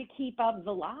still trying to keep up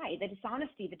the lie, the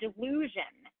dishonesty, the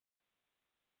delusion.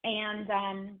 And,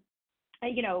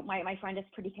 my friend is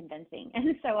pretty convincing.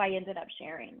 And so I ended up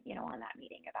sharing, on that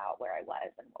meeting about where I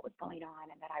was and what was going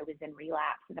on, and that I was in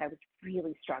relapse and that I was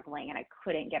really struggling and I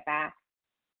couldn't get back.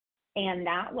 And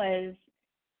that was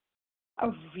a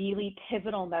really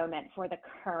pivotal moment for the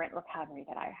current recovery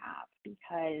that I have,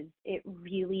 because it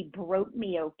really broke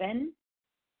me open,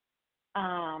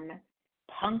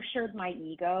 punctured my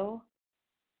ego,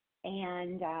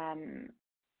 and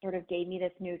sort of gave me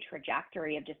this new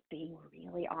trajectory of just being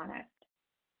really honest.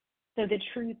 So the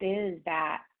truth is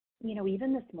that,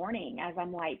 even this morning, as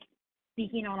I'm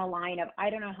speaking on a line of, I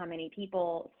don't know how many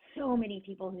people, so many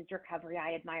people whose recovery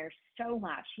I admire so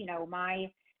much,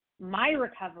 my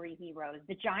recovery heroes,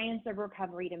 the giants of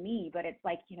recovery to me, but it's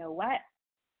what?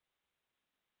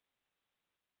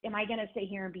 Am I going to sit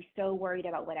here and be so worried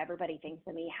about what everybody thinks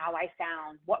of me, how I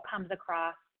sound, what comes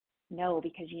across? No,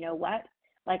 because you know what?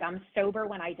 I'm sober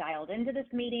when I dialed into this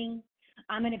meeting.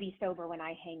 I'm going to be sober when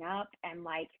I hang up. And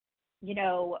I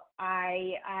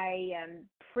am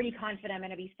pretty confident I'm going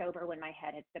to be sober when my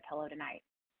head hits the pillow tonight.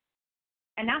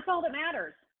 And that's all that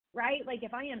matters, right?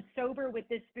 If I am sober with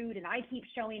this food and I keep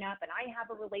showing up and I have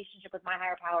a relationship with my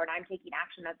higher power and I'm taking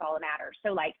action, that's all that matters.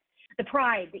 So the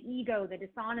pride, the ego, the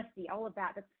dishonesty, all of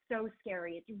that, that's so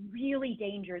scary. It's a really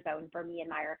danger zone for me in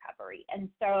my recovery. And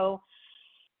so,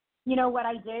 what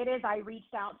I did is I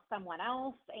reached out to someone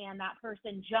else, and that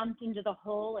person jumped into the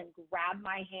hole and grabbed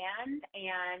my hand,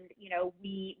 and,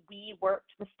 we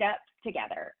worked the steps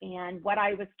together. And what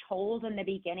I was told in the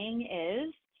beginning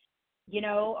is,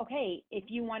 okay, if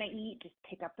you want to eat, just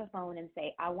pick up the phone and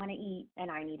say, I want to eat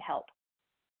and I need help.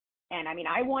 And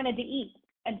I wanted to eat.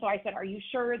 And so I said, are you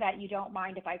sure that you don't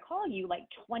mind if I call you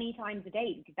 20 times a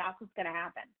day? Because that's what's going to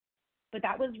happen. But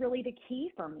that was really the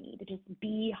key for me, to just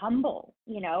be humble,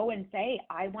 and say,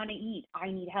 I want to eat,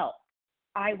 I need help.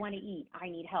 I want to eat, I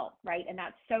need help, right? And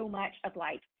that's so much of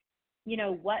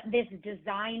what this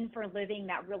design for living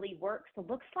that really works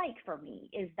looks like for me,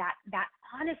 is that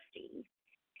honesty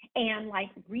and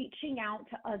reaching out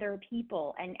to other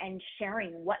people and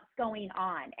sharing what's going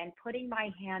on and putting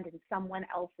my hand in someone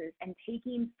else's and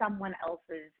taking someone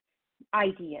else's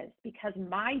ideas, because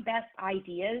my best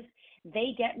ideas,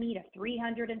 they get me to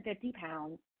 350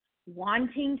 pounds,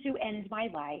 wanting to end my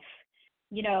life,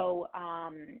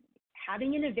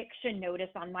 having an eviction notice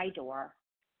on my door,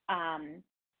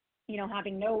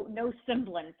 having no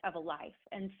semblance of a life.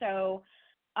 And so,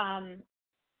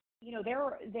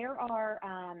 there are,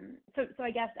 so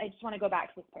I guess I just want to go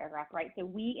back to this paragraph, right? So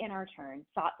we in our turn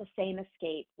sought the same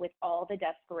escape with all the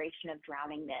desperation of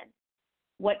drowning men.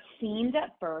 What seemed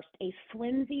at first a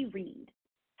flimsy reed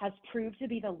has proved to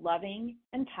be the loving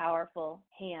and powerful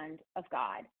hand of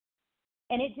God.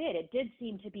 And it did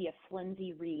seem to be a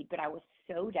flimsy reed, but I was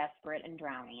so desperate and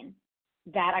drowning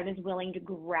that I was willing to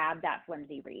grab that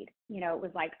flimsy reed. It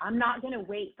was I'm not going to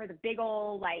wait for the big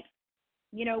old,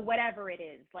 whatever it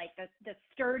is, the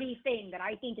sturdy thing that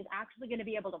I think is actually going to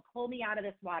be able to pull me out of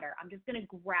this water. I'm just going to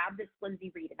grab this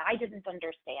flimsy reed. And I didn't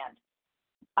understand.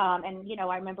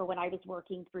 I remember when I was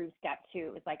working through step 2,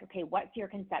 it was okay, what's your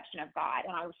conception of God?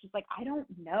 And I was just I don't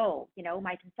know.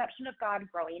 My conception of God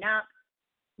growing up,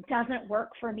 doesn't work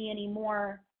for me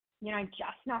anymore. I'm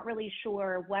just not really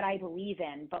sure what I believe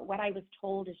in, but what I was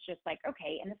told is just like,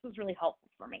 okay, and this was really helpful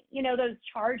for me. Those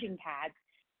charging pads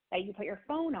that you put your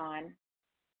phone on,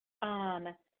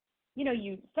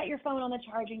 you set your phone on the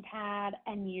charging pad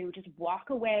and you just walk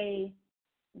away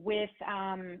with,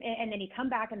 and then you come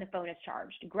back and the phone is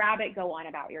charged. Grab it, go on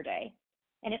about your day.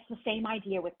 And it's the same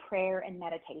idea with prayer and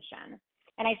meditation.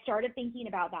 And I started thinking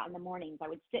about that in the mornings. I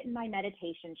would sit in my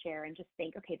meditation chair and just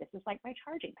think, okay, this is like my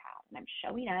charging pad. And I'm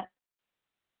showing up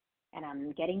and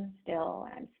I'm getting still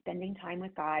and I'm spending time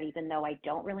with God, even though I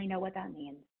don't really know what that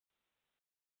means.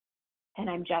 And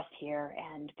I'm just here.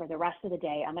 And for the rest of the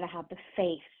day, I'm going to have the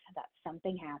faith that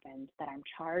something happened, that I'm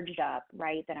charged up,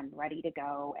 right? That I'm ready to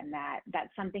go, and that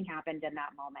something happened in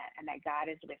that moment, and that God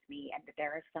is with me, and that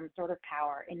there is some sort of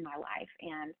power in my life.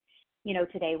 And,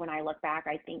 today when I look back,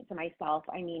 I think to myself,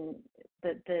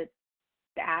 the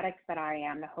addict that I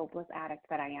am, the hopeless addict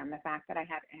that I am, the fact that I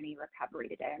have any recovery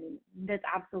today, that's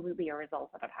absolutely a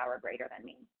result of a power greater than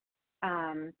me.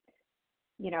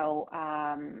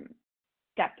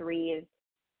 Step 3 is,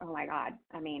 oh my God,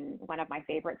 one of my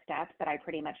favorite steps that I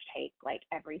pretty much take like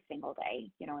every single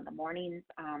day, in the mornings.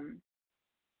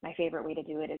 My favorite way to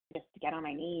do it is just to get on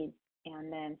my knees.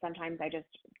 And then sometimes the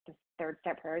third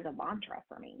step prayer is a mantra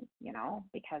for me,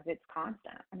 because it's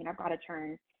constant. I've got to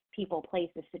turn people,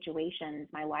 places, situations,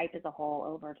 my life as a whole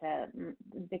over to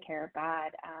the care of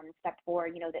God. Step 4,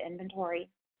 the inventory.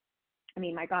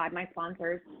 My God, my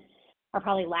sponsors are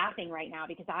probably laughing right now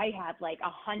because I had like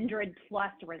 100+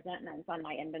 resentments on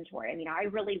my inventory. I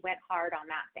really went hard on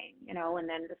that thing, and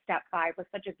then the step 5 was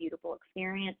such a beautiful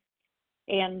experience.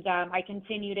 And I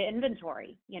continue to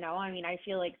inventory, I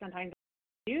feel like sometimes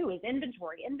what I do is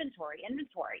inventory,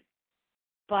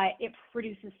 but it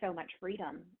produces so much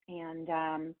freedom. And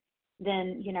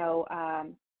then,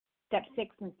 step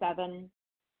 6 and 7,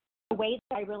 the way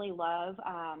that I really love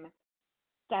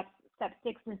step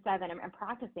 6 and 7, I'm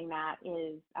practicing that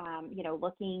is,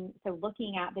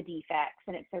 looking at the defects.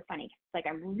 And it's so funny. It's like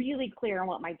I'm really clear on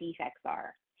what my defects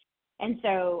are. And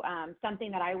so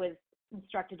something that I was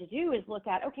instructed to do is look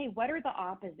at, okay, what are the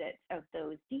opposites of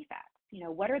those defects?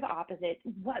 What are the opposites?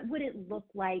 What would it look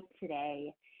like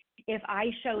today if I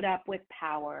showed up with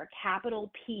power, capital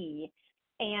P,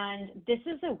 and this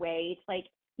is a way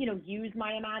to use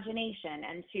my imagination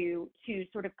and to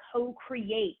sort of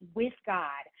co-create with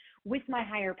God, with my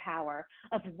higher power,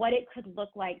 of what it could look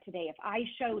like today if I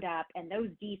showed up and those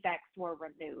defects were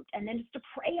removed. And then just to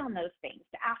pray on those things,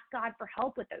 to ask God for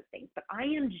help with those things. But I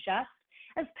am just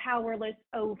as powerless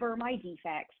over my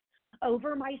defects,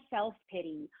 over my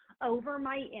self-pity, over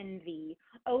my envy,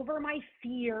 over my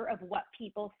fear of what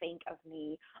people think of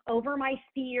me, over my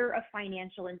fear of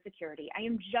financial insecurity. I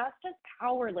am just as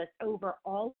powerless over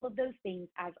all of those things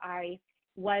as I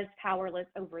was powerless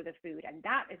over the food. And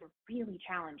that is really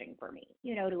challenging for me,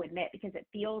 to admit, because it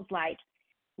feels like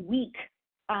weak.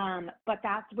 But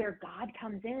that's where God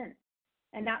comes in,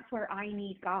 and that's where I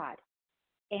need God.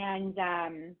 And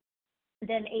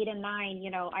then 8 and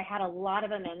 9, I had a lot of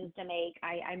amends to make.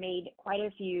 I made quite a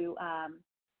few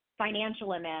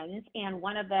financial amends, and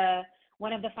one of the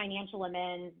financial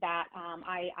amends that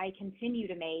I continue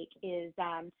to make is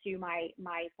to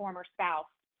my former spouse.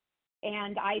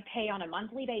 And I pay on a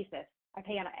monthly basis. I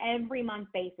pay on an every month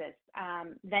basis,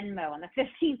 Venmo on the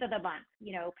 15th of the month,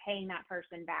 paying that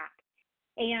person back.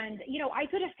 And, I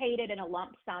could have paid it in a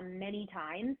lump sum many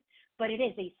times, but it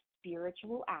is a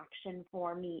spiritual action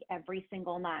for me every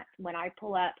single month when I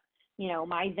pull up,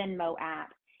 my Venmo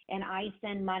app and I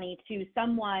send money to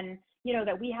someone,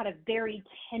 that we had a very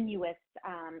tenuous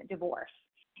divorce.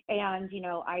 And,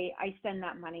 I send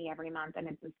that money every month, and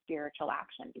it's a spiritual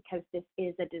action because this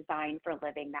is a design for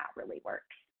living that really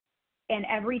works. And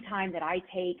every time that I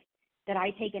take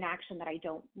an action that I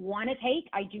don't want to take,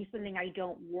 I do something I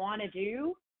don't want to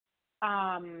do,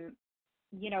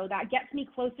 that gets me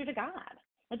closer to God.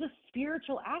 It's a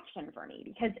spiritual action for me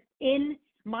because in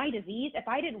my disease, if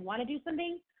I didn't want to do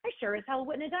something, I sure as hell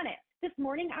wouldn't have done it. This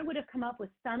morning, I would have come up with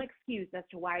some excuse as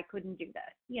to why I couldn't do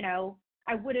this,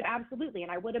 I would have absolutely,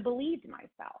 and I would have believed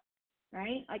myself,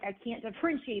 right? Like I can't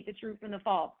differentiate the true from the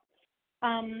false.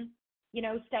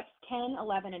 Steps 10,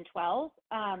 11, and 12.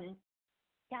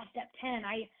 Step 10,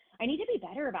 I need to be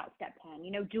better about step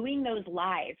 10, doing those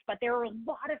lives. But there are a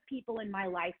lot of people in my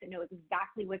life that know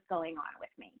exactly what's going on with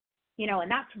me,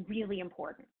 and that's really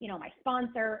important. My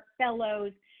sponsor,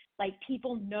 fellows, like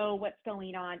people know what's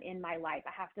going on in my life.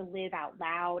 I have to live out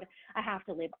loud. I have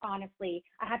to live honestly.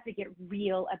 I have to get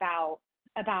real about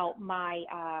my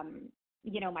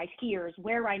my fears,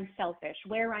 where I'm selfish,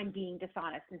 where I'm being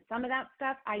dishonest. And some of that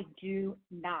stuff I do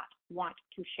not want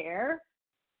to share,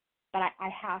 but I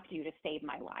have to save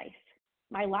my life.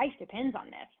 My life depends on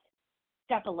this.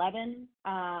 Step 11,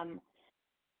 oh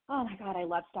my God, I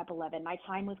love step 11. My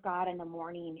time with God in the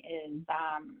morning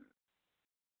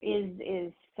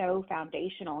is so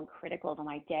foundational and critical to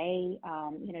my day.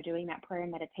 Doing that prayer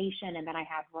and meditation, and then I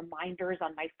have reminders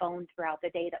on my phone throughout the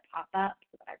day that pop up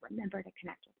so that I remember to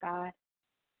connect with God.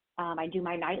 I do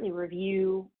my nightly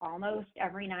review almost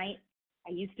every night.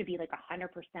 I used to be like 100%.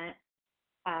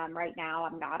 Right now,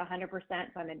 I'm not 100%,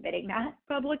 so I'm admitting that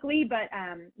publicly, but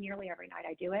nearly every night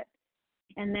I do it.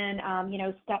 And then,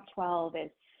 step 12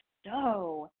 is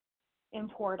so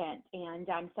important, and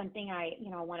something I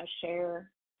want to share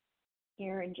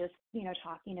here, and just,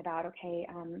 talking about, okay,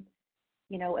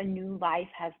 a new life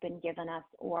has been given us,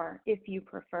 or if you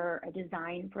prefer, a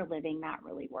design for living that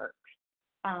really works.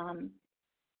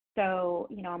 So,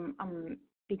 I'm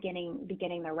beginning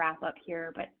to wrap up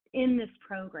here, but in this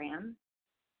program,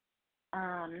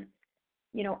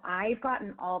 I've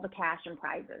gotten all the cash and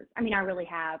prizes. I mean, I really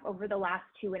have over the last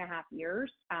 2.5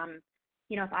 years.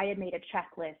 If I had made a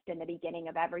checklist in the beginning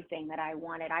of everything that I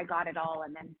wanted, I got it all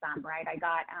and then some, right? I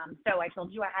got, so I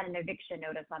told you I had an eviction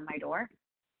notice on my door.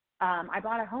 I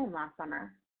bought a home last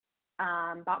summer,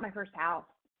 bought my first house,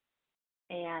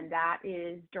 and that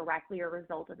is directly a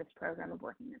result of this program of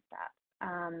working this step.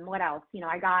 What else?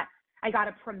 I got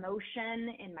a promotion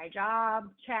in my job,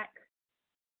 check.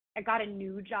 I got a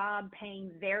new job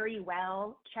paying very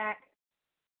well, check.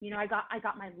 I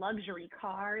got my luxury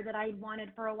car that I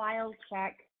wanted for a while,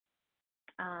 check.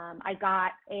 I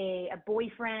got a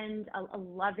boyfriend, a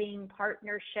loving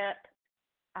partnership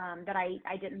that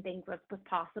I didn't think was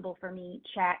possible for me,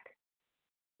 check.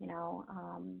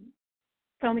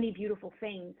 So many beautiful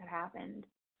things have happened.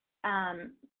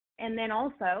 And then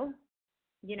also,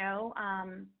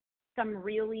 some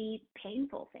really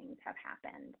painful things have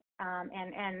happened.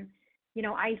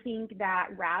 I think that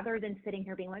rather than sitting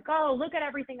here being like, oh, look at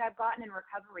everything I've gotten in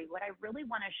recovery, what I really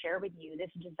want to share with you,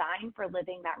 this design for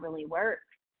living that really works,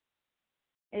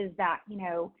 is that,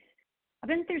 I've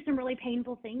been through some really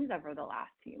painful things over the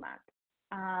last few months.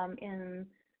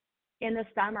 In the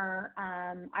summer,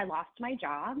 I lost my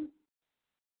job.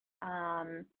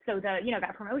 So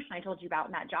that promotion I told you about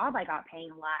in that job I got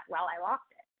paying a lot, well, I lost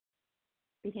it,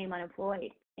 became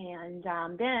unemployed. And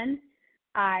then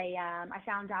I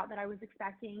found out that I was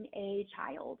expecting a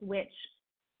child, which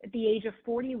at the age of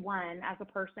 41, as a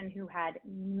person who had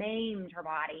maimed her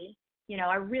body,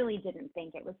 I really didn't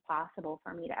think it was possible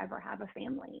for me to ever have a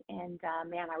family. And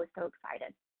man, I was so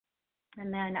excited.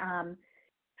 And then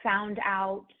found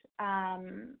out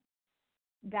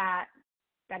that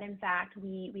in fact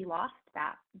we lost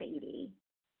that baby.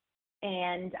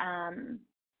 And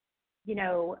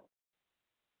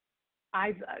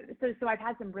I've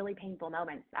had some really painful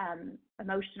moments,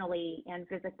 emotionally and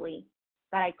physically,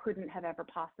 that I couldn't have ever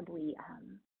possibly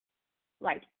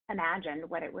imagined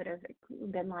what it would have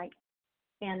been like.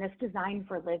 And this design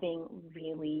for living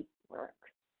really works,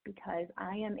 because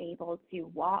I am able to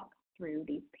walk through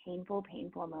these painful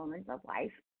moments of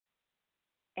life,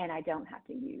 and I don't have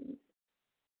to use.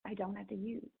 I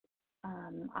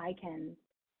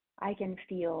can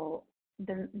feel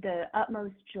the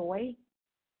utmost joy,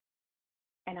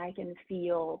 and I can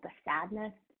feel the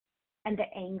sadness and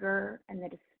the anger and the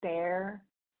despair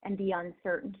and the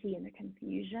uncertainty and the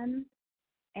confusion.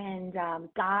 And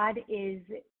God is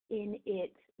in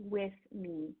it with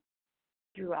me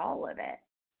through all of it.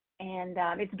 And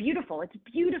it's beautiful. It's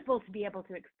beautiful to be able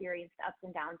to experience the ups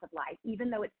and downs of life, even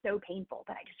though it's so painful.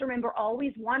 But I just remember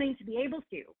always wanting to be able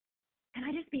to. Can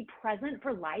I just be present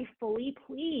for life fully,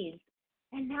 please?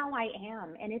 And now I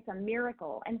am, and it's a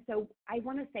miracle. And so I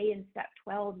want to say in step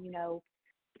 12,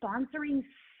 sponsoring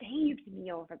saved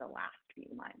me over the last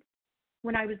few months.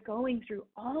 When I was going through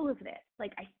all of this,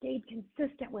 I stayed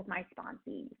consistent with my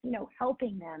sponsees,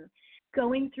 helping them,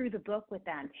 going through the book with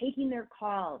them, taking their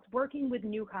calls, working with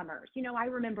newcomers. I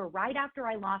remember right after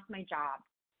I lost my job,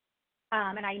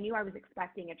 and I knew I was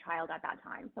expecting a child at that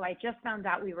time. So I just found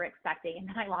out we were expecting, and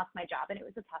then I lost my job, and it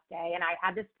was a tough day. And I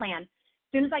had this plan.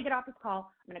 As soon as I get off this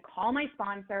call, I'm going to call my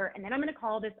sponsor, and then I'm going to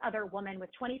call this other woman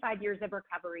with 25 years of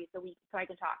recovery so I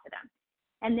can talk to them.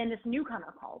 And then this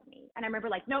newcomer called me, and I remember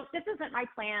nope, this isn't my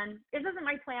plan.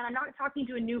 I'm not talking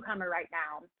to a newcomer right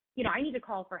now. I need to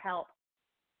call for help.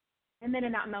 And then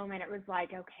in that moment, it was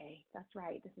okay, that's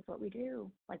right. This is what we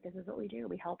do.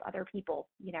 We help other people,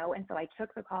 And so I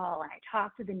took the call and I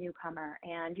talked to the newcomer,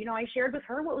 and, I shared with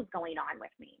her what was going on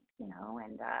with me,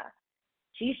 and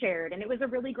she shared, and it was a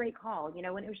really great call, and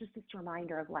it was just this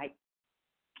reminder of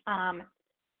um,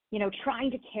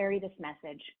 trying to carry this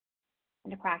message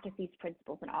and to practice these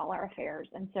principles in all our affairs.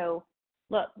 And so,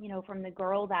 look, from the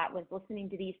girl that was listening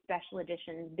to these special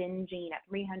editions, binging at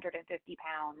 350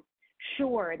 pounds,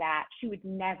 sure that she would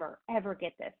never, ever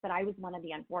get this, but I was one of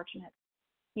the unfortunates,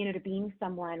 to being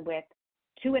someone with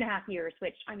 2.5 years,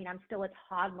 which, I'm still a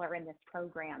toddler in this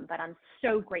program, but I'm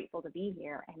so grateful to be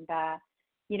here. And,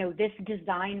 this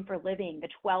design for living, the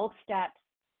 12 steps,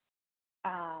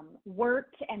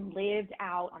 worked and lived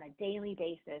out on a daily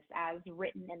basis as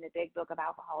written in the Big Book of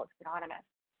Alcoholics Anonymous.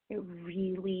 It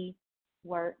really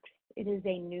works. It is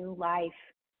a new life.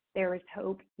 There is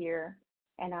hope here.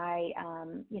 And I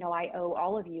owe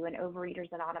all of you and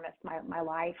Overeaters Anonymous my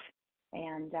life.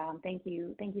 And thank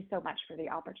you so much for the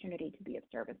opportunity to be of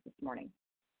service this morning.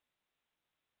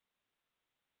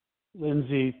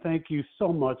 Lindsay, thank you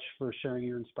so much for sharing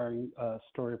your inspiring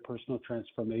story of personal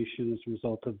transformation as a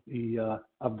result of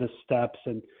the steps.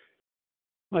 And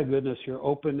my goodness, your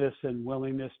openness and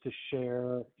willingness to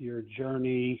share your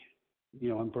journey,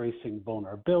 embracing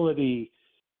vulnerability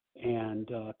and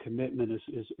commitment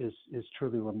is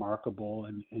truly remarkable.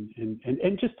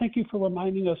 And just thank you for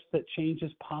reminding us that change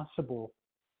is possible.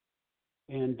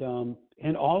 And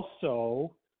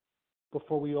also,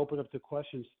 before we open up the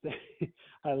questions,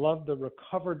 I love the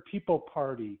Recovered People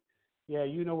Party. Yeah,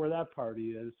 you know where that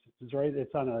party is. It's right.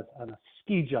 It's on a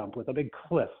ski jump with a big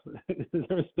cliff.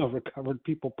 There's no Recovered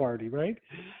People Party, right?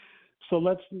 So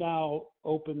let's now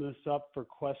open this up for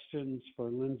questions for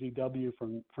Lindsay W.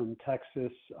 from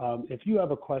Texas. If you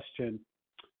have a question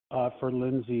for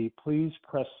Lindsay, please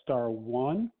press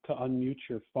 *1 to unmute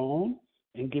your phone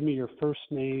and give me your first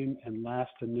name and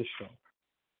last initial.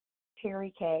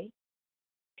 Terry K.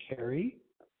 Carrie.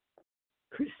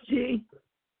 Chris G.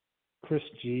 Chris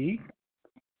G.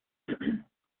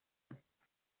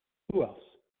 Who else?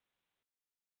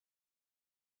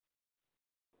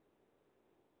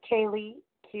 Kaylee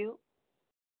Q.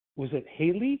 Was it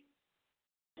Haley?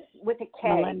 With a K.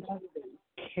 Melinda.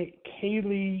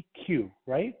 Kaylee Q,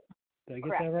 right? Did I get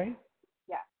Correct. that right?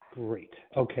 Yeah. Great.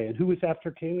 Okay, and who was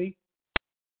after Kaylee?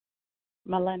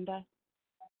 Melinda.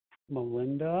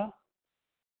 Melinda.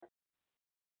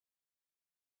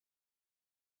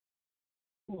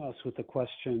 Who else with a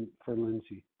question for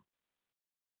Lindsay?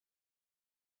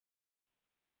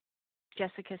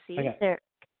 Jessica C.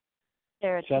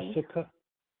 Sarah T.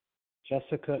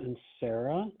 Jessica and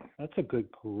Sarah. That's a good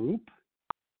group.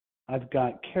 I've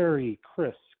got Carrie,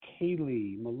 Chris,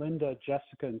 Kaylee, Melinda,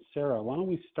 Jessica, and Sarah. Why don't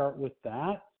we start with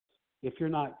that? If you're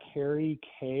not Carrie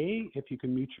K, if you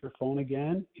can mute your phone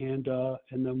again, and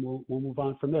then we'll move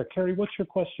on from there. Carrie, what's your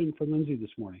question for Lindsay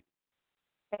this morning?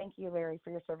 Thank you, Larry, for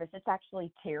your service. It's actually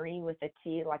Terry with a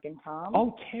T, like in Tom.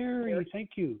 Oh, Terry, thank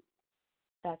you.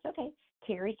 That's okay.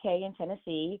 Terry K. in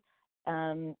Tennessee.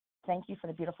 Thank you for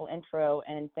the beautiful intro,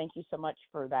 and thank you so much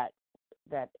for that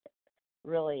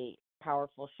really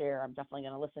powerful share. I'm definitely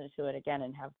going to listen to it again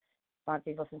and have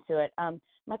sponsors listen to it.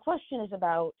 My question is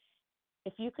about,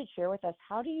 if you could share with us,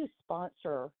 how do you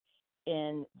sponsor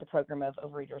in the program of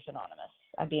Overeaters Anonymous?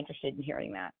 I'd be interested in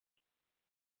hearing that.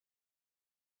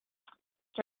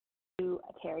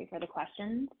 Terry, for the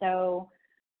question. So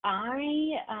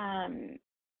I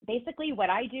basically what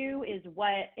I do is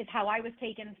how I was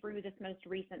taken through this most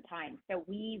recent time. So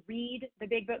we read the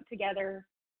Big Book together,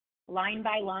 line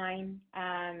by line.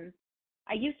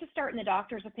 I used to start in the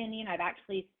doctor's opinion. I've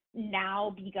actually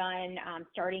now begun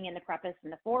starting in the preface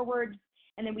and the forewords,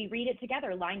 and then we read it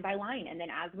together line by line. And then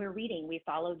as we're reading, we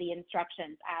follow the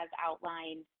instructions as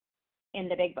outlined in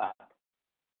the Big Book.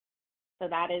 So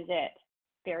that is it.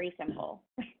 Very simple.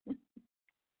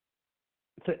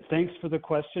 Thanks for the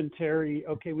question, Terry.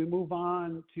 Okay, we move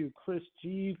on to Chris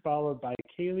G, followed by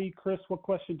Kaylee. Chris, what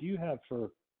question do you have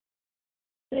for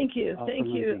Thank you. Thank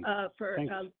you for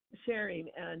sharing.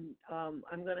 And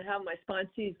I'm going to have my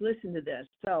sponsees listen to this.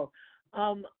 So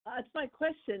that's my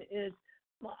question is,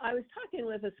 I was talking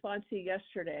with a sponsee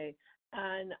yesterday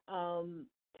and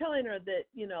telling her that,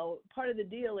 part of the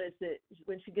deal is that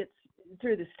when she gets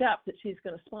through the steps that she's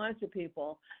going to sponsor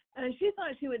people. And she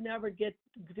thought she would never get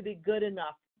to be good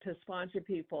enough to sponsor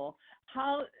people.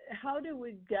 How do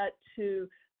we get to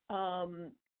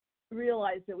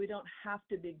realize that we don't have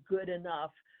to be good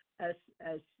enough as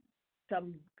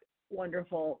some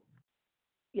wonderful,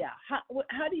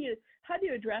 how do you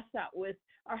address that with,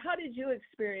 or how did you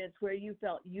experience where you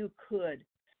felt you could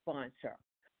sponsor?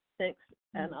 Thanks,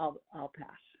 and I'll pass.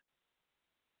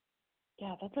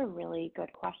 Yeah, that's a really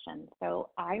good question. So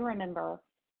I remember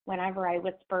whenever I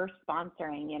was first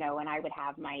sponsoring, and I would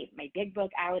have my Big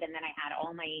Book out, and then I had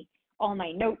all all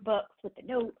my notebooks with the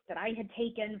notes that I had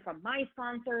taken from my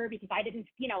sponsor because I didn't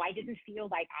feel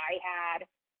like I had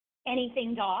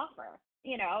anything to offer.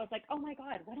 I was like, oh my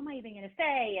God, what am I even going to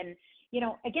say? And,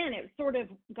 again, it was sort of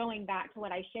going back to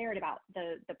what I shared about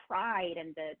the pride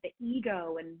and the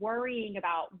ego and worrying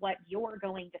about what you're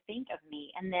going to think of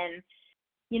me. And then,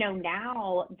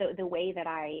 now the way that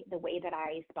I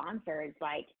sponsor is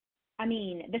like,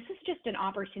 this is just an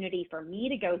opportunity for me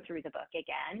to go through the book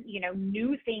again.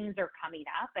 New things are coming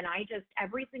up. And I just,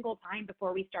 every single time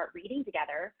before we start reading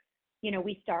together,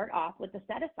 we start off with the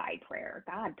set aside prayer.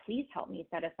 God, please help me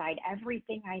set aside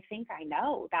everything I think I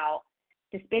know about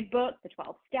this big book, the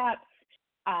 12 steps,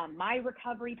 my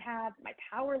recovery paths, my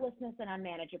powerlessness and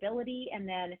unmanageability. And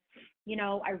then,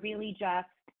 I really just,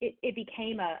 it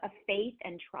became a faith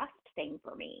and trust thing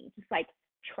for me, just like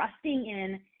trusting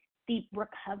in the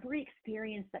recovery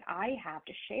experience that I have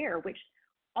to share, which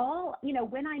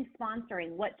when I'm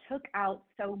sponsoring, what took out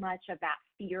so much of that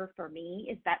fear for me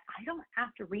is that I don't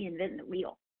have to reinvent the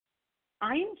wheel.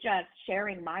 I'm just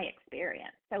sharing my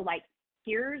experience. So like,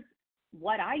 here's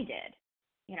what I did,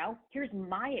 here's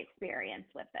my experience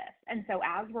with this. And so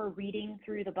as we're reading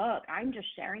through the book, I'm just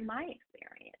sharing my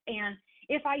experience. And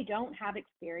if I don't have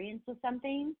experience with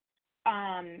something,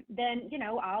 then,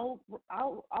 I'll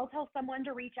tell someone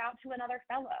to reach out to another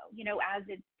fellow. As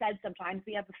it said, sometimes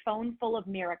we have a phone full of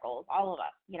miracles, all of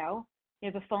us, we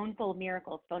have a phone full of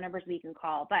miracles, phone numbers we can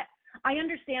call. But I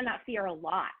understand that fear a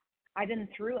lot. I've been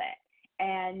through it.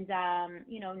 And,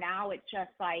 now it's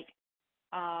just like,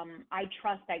 I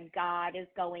trust that God is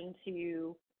going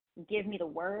to give me the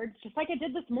words, just like I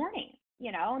did this morning,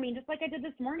 just like I did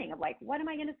this morning of like, what am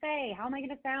I going to say? How am I going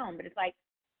to sound? But it's like,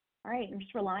 all right, I'm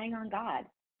just relying on God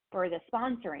for the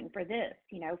sponsoring, for this,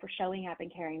 for showing up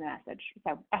and carrying the message.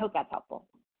 So I hope that's helpful.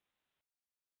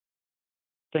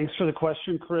 Thanks for the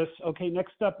question, Chris. Okay,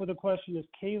 next up with a question is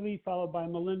Kaylee, followed by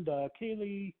Melinda.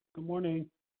 Kaylee, good morning.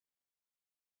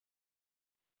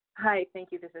 Hi,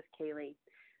 thank you. This is Kaylee.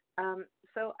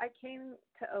 So I came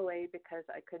to OA because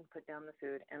I couldn't put down the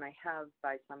food, and I have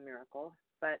by some miracle,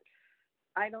 but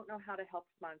I don't know how to help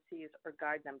sponsees or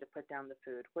guide them to put down the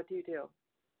food. What do you do?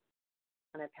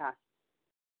 And I pass.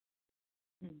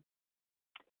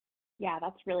 Yeah,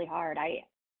 that's really hard.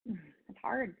 It's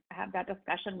hard. I have that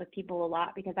discussion with people a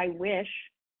lot because I wish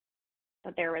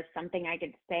that there was something I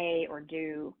could say or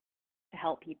do to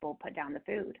help people put down the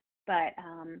food. But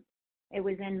it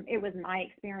was my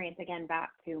experience, again, back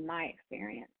to my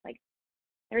experience. Like,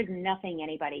 there's nothing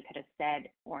anybody could have said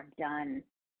or done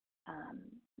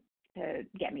to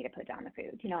get me to put down the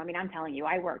food. I'm telling you,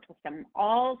 I worked with some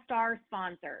all-star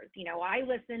sponsors. I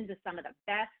listened to some of the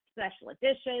best special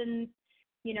editions,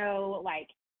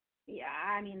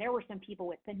 there were some people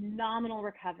with phenomenal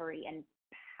recovery and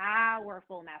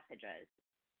powerful messages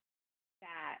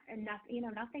that, and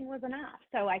nothing was enough.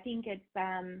 So I think it's,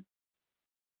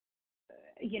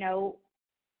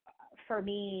 for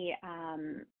me,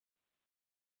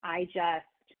 I just,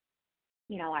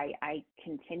 I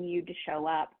continued to show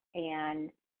up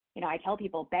and, I tell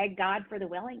people, beg God for the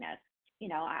willingness.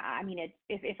 It's,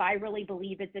 if I really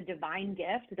believe it's a divine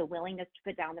gift, the willingness to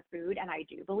put down the food, and I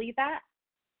do believe that,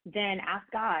 then ask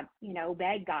God,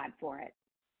 beg God for it.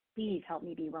 Please help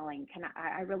me be willing.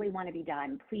 I really want to be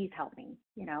done. Please help me,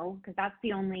 because that's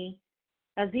the only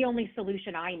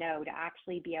solution I know to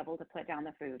actually be able to put down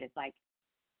the food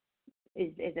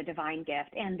is a divine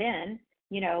gift. And then,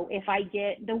 if I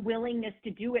get the willingness to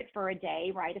do it for a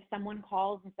day, right? If someone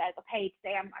calls and says, okay,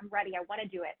 today I'm ready, I want to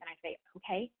do it. And I say,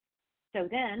 okay. So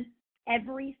then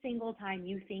every single time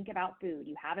you think about food,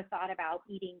 you have a thought about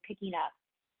eating, picking up,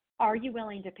 are you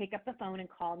willing to pick up the phone and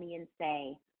call me and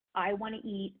say, I want to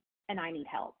eat and I need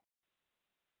help?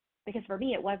 Because for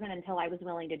me, it wasn't until I was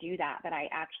willing to do that I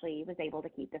actually was able to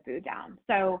keep the food down.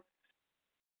 So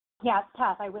yeah, it's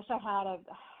tough. I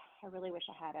really wish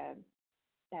I had a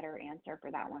better answer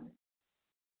for that one.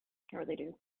 I really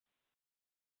do.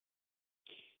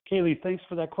 Kaylee, thanks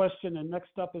for that question. And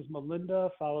next up is Melinda,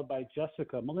 followed by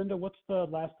Jessica. Melinda, what's the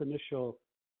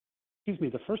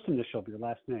first initial of your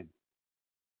last name?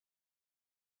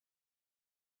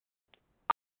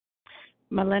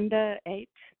 Melinda H.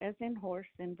 as in horse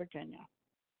in Virginia.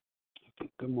 Okay,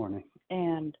 good morning.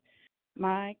 And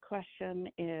my question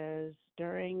is,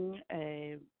 during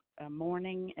a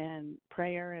morning and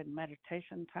prayer and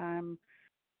meditation time,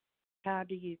 how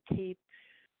do you keep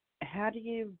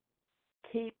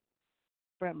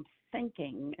from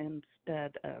thinking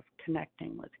instead of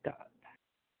connecting with God?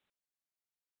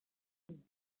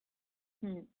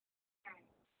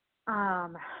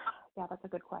 Yeah, that's a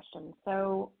good question.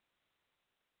 So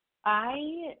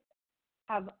I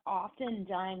have often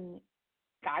done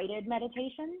guided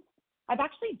meditations. I've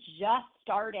actually just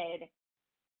started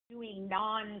doing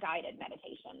non-guided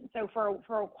meditation. So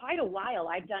for quite a while,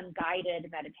 I've done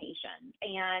guided meditation,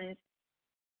 and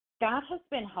that has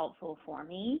been helpful for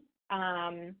me.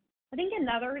 I think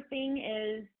another thing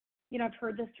is, I've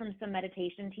heard this from some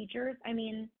meditation teachers. I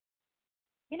mean,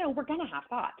 we're going to have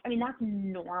thoughts. I mean, that's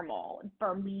normal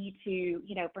for me to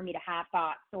have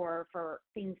thoughts or for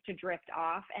things to drift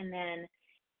off. And then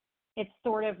it's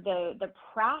sort of the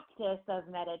practice of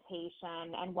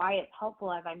meditation and why it's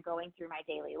helpful as I'm going through my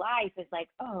daily life is like,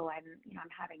 oh, I'm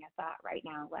having a thought right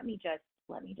now. Let me just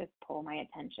pull my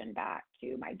attention back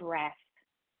to my breath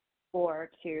or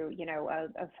to,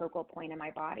 a focal point in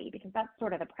my body, because that's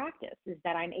sort of the practice, is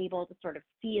that I'm able to sort of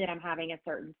see that I'm having a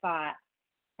certain thought,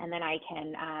 and then I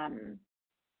can, I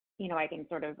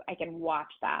can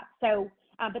watch that. So,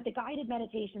 but the guided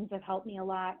meditations have helped me a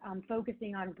lot.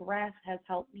 Focusing on breath has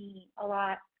helped me a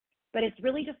lot, but it's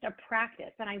really just a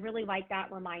practice. And I really like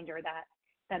that reminder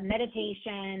that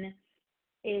meditation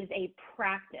is a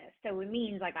practice. So it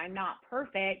means like I'm not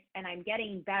perfect and I'm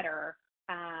getting better.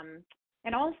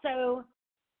 And also,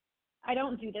 I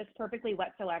don't do this perfectly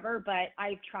whatsoever, but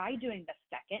I've tried doing the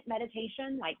second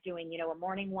meditation, like doing, a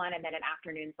morning one and then an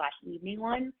afternoon/evening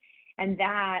one. And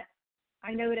that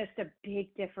I noticed a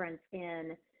big difference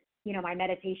in, my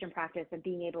meditation practice and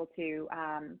being able to,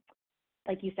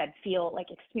 like you said, feel like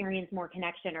experience more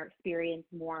connection or experience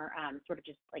more sort of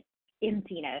just like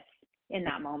emptiness in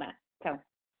that moment. So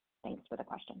thanks for the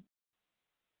question.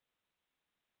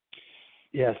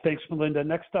 Yes, thanks, Melinda.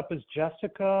 Next up is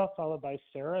Jessica, followed by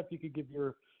Sarah. If you could give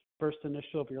your first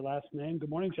initial of your last name. Good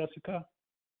morning, Jessica.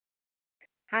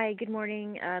 Hi, good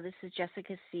morning. This is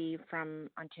Jessica C. from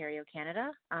Ontario,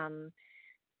 Canada.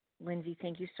 Lindsay,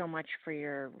 thank you so much for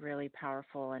your really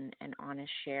powerful and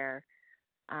honest share.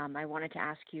 I wanted to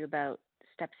ask you about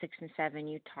step 6 and 7.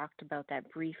 You talked about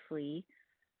that briefly.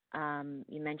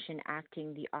 You mentioned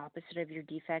acting the opposite of your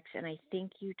defects, and I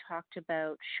think you talked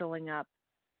about showing up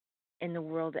in the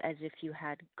world as if you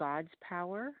had God's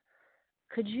power.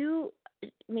 Could you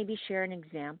maybe share an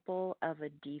example of a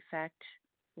defect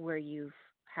where you've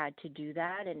had to do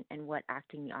that, and what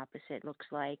acting the opposite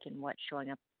looks like, and what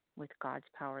showing up with God's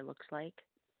power looks like?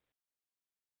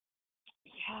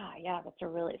 Yeah, that's a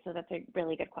really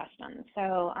good question.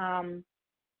 So I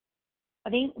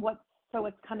think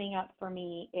what's coming up for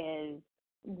me is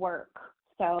work.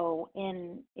 So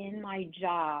in my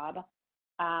job,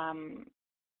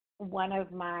 one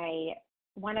of my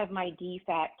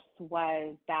defects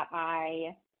was that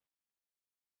I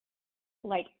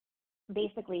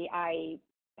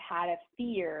had a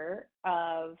fear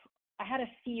of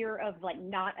like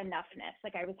not enoughness.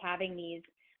 Like I was having these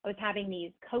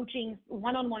coaching,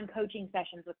 one-on-one coaching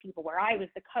sessions with people where I was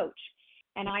the coach,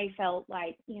 and I felt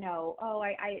like,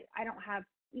 I don't have,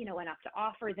 enough to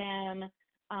offer them.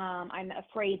 I'm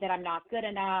afraid that I'm not good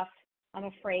enough. I'm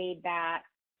afraid that,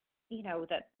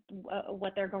 that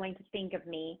what they're going to think of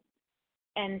me.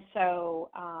 And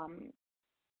so,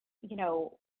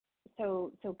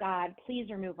 so God,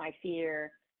 please remove my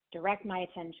fear, direct my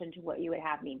attention to what you would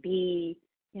have me be.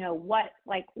 What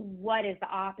is the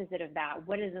opposite of that?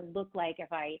 What does it look like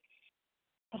if I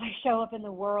show up in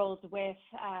the world with,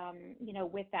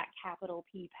 with that capital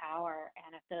P power,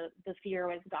 and if the fear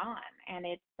was gone, and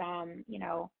it's, all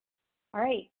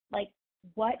right, like,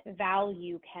 what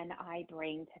value can I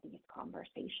bring to these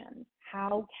conversations?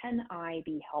 How can I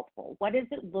be helpful? What does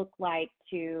it look like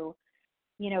to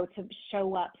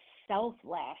show up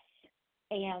selfless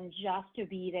and just to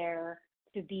be there,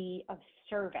 to be of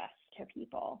service to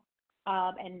people,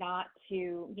 and not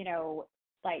to,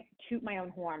 toot my own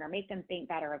horn or make them think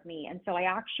better of me. And so I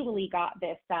actually got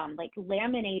this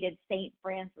laminated St.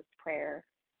 Francis prayer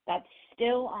that's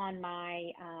still on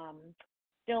my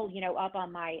up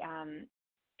on my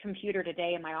computer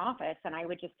today in my office, and I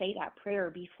would just say that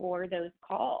prayer before those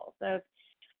calls of,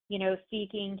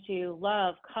 seeking to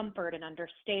love, comfort, and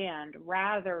understand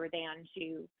rather than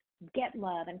to get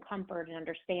love and comfort and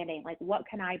understanding. Like, what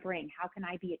can I bring? How can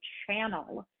I be a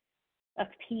channel of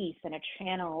peace and a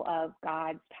channel of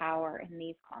God's power in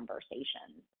these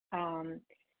conversations?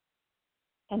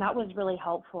 And that was really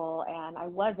helpful, and I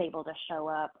was able to show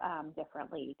up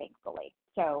differently, thankfully.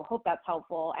 So hope that's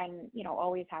helpful, and,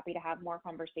 always happy to have more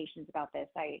conversations about this.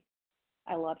 I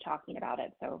love talking about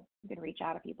it, so you can reach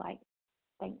out if you'd like.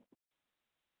 Thanks.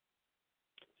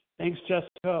 Thanks, Jessica.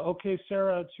 Okay,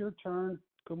 Sarah, it's your turn.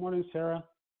 Good morning, Sarah.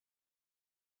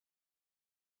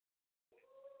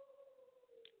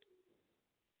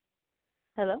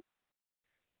 Hello?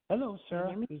 Hello,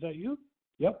 Sarah. Is that you?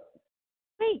 Yep.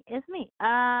 Hey, it's me.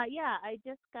 Yeah, I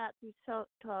just got through 12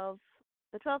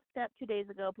 the 12th step 2 days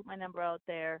ago, put my number out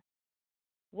there.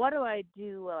 What do I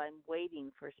do while I'm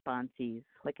waiting for sponsees?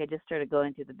 Like I just started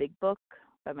going through the big book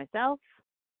by myself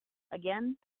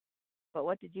again. But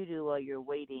what did you do while you're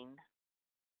waiting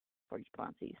for your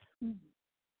sponsees?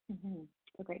 Mm-hmm.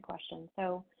 It's a great question.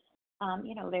 So,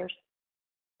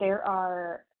 there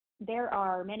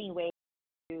are many ways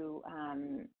to,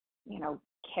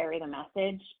 carry the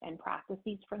message and practice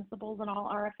these principles in all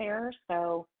our affairs.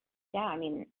 So, yeah, I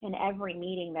mean, in every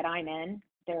meeting that I'm in,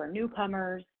 there are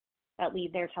newcomers that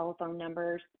leave their telephone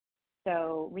numbers.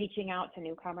 So reaching out to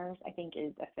newcomers, I think,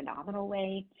 is a phenomenal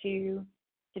way to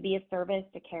be of service,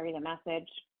 to carry the message.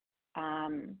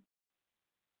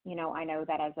 I know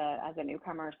that as a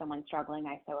newcomer, someone struggling,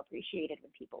 I so appreciated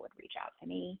when people would reach out to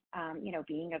me.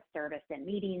 Being of service in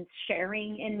meetings,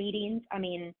 sharing in meetings. I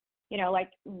mean,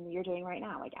 like you're doing right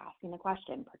now, like asking the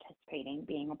question, participating,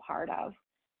 being a part of.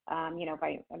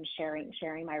 By I'm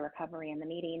sharing my recovery in the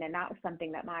meeting, and that was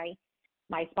something that my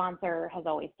sponsor has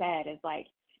always said is like,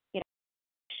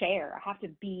 share. I have to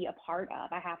be a part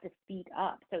of. I have to speak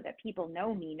up so that people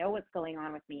know me, know what's going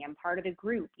on with me. I'm part of the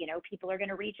group. People are going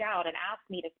to reach out and ask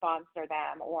me to sponsor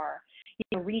them, or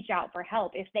reach out for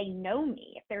help if they know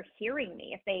me, if they're hearing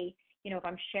me, if they, if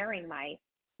I'm sharing my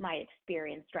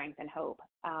experience, strength, and hope.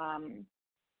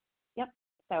 Yep.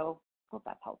 So hope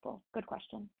that's helpful. Good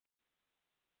question.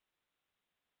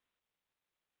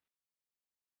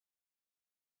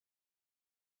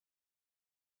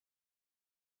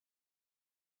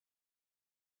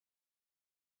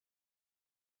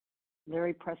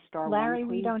 Larry, press star Larry, 1,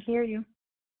 please. we don't hear you.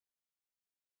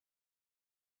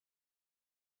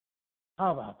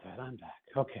 How about that? I'm back.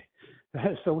 Okay.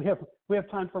 So we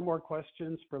have time for more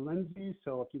questions for Lindsay.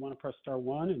 So if you want to press star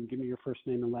 1 and give me your first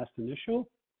name and last initial.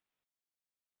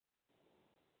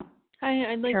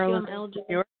 Hi, I'd like Carolyn, to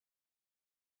LJ.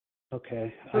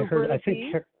 Okay. Roberta I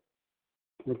think B.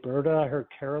 Roberta, I heard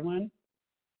Carolyn.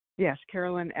 Yes,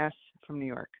 Carolyn S. from New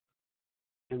York.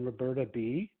 And Roberta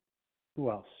B.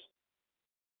 Who else?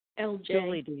 LJ.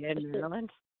 Julie D. in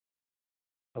Maryland.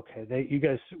 Okay, you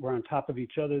guys were on top of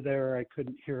each other there. I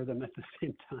couldn't hear them at the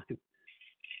same time.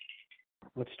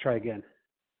 Let's try again.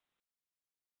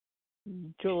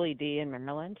 Julie D. in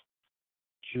Maryland.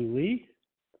 Julie,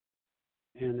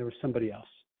 and there was somebody else.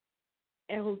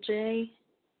 LJ.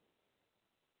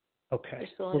 Okay,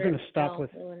 we're going to stop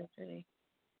with. LJ.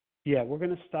 Yeah, we're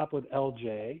going to stop with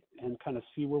LJ and kind of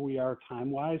see where we are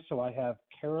time-wise. So I have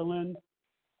Carolyn,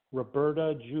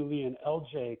 Roberta, Julie, and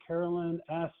LJ. Carolyn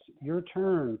S., your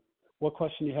turn. What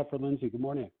question do you have for Lindsay? Good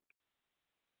morning.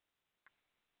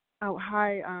 Oh,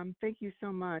 hi. Thank you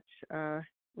so much,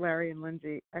 Larry and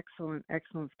Lindsay. Excellent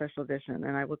special edition.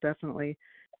 And I will definitely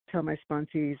tell my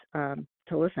sponsees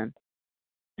to listen.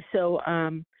 So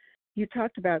you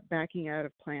talked about backing out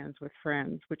of plans with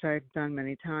friends, which I've done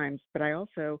many times, but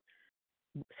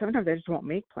sometimes I just won't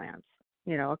make plans.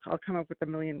 I'll come up with a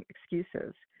million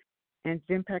excuses. And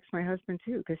it impacts my husband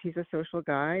too, because he's a social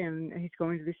guy and he's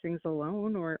going to these things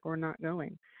alone or not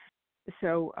going.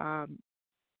 So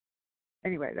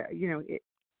anyway,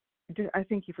 I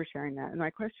thank you for sharing that. And my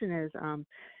question is,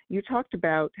 you talked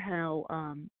about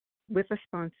how with a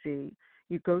sponsee,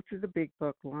 you go through the big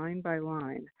book line by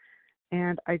line,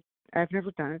 and I've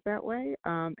never done it that way.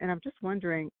 And I'm just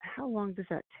wondering, how long does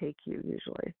that take you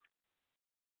usually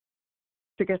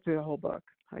to get through the whole book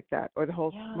like that, or the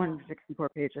whole 164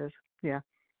 pages? Yeah.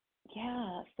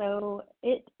 Yeah, so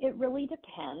it really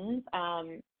depends.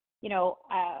 I'm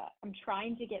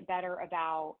trying to get better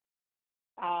about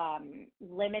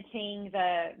limiting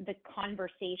the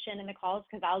conversation in the calls,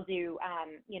 because I'll do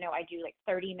I do like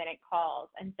 30-minute calls,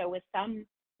 and so with some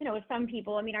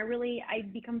people, I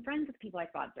become friends with people I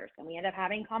sponsor, and we end up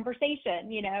having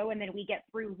conversation, and then we get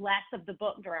through less of the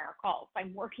book during our calls. So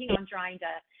I'm working on trying to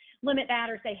limit that,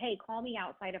 or say, hey, call me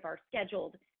outside of our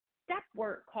scheduled step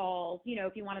work calls,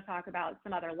 if you want to talk about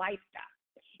some other life stuff.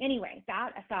 Anyway,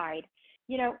 that aside,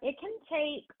 it can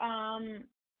take,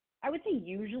 I would say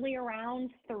usually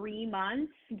around 3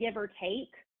 months, give or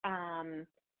take.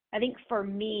 I think for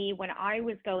me, when I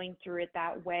was going through it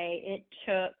that way, it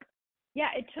took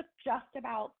just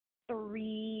about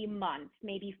 3 months,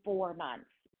 maybe 4 months.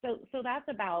 So that's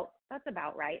about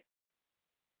right.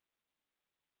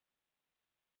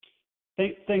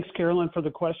 Thanks, Carolyn, for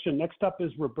the question. Next up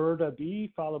is Roberta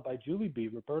B., followed by Julie B.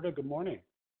 Roberta, good morning.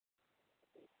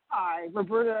 Hi,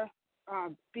 Roberta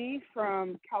B.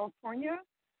 from California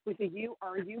with a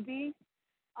URUB.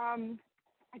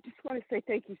 I just want to say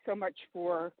thank you so much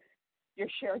for your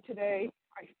share today.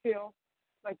 I feel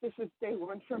like this is day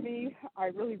one for me. I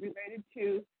really related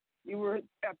to, you were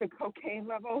at the cocaine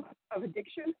level of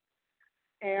addiction.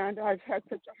 and I've had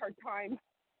such a hard time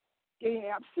getting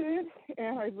abstinent,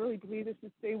 and I really believe this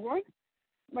is day one.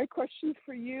 My question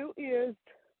for you is,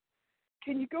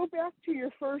 can you go back to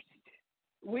your first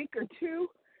week or two?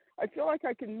 I feel like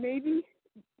I can maybe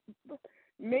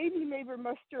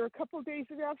muster a couple of days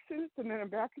of abstinence, and then I'm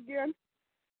back again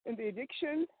in the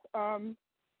addiction.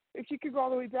 If you could go all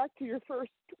the way back to your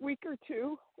first week or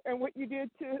two and what you did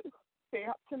to stay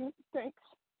abstinent. Thanks.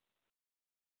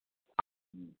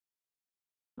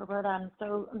 Roberta, I'm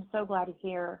so glad to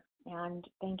hear, and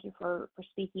thank you for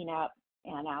speaking up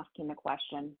and asking the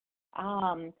question.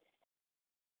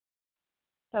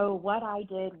 So what I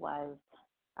did was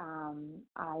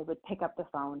I would pick up the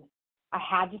phone. I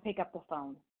had to pick up the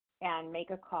phone and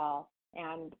make a call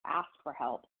and ask for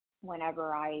help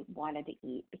whenever I wanted to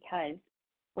eat, because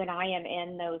when I am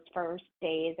in those first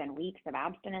days and weeks of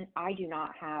abstinence, I do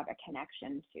not have a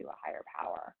connection to a higher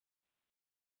power.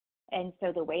 And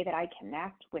so the way that I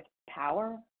connect with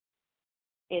power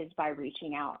is by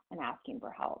reaching out and asking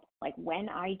for help. Like when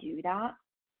I do that,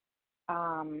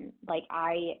 like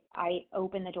I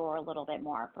open the door a little bit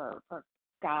more for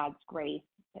God's grace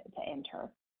to enter.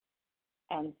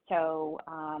 And so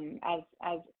as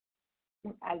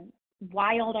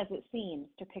wild as it seems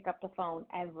to pick up the phone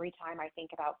every time I think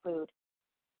about food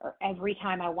or every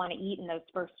time I want to eat in those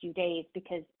first few days,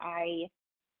 because I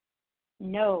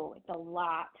know it's a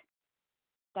lot.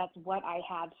 That's what I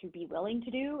had to be willing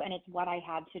to do, and it's what I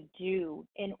had to do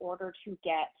in order to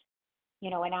get,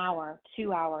 an hour,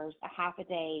 2 hours, a half a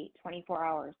day, 24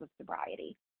 hours of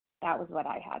sobriety. That was what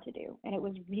I had to do. And it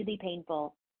was really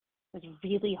painful. It was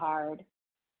really hard. It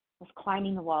was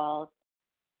climbing the walls.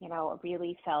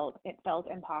 It felt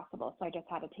impossible. So I just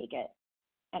had to take it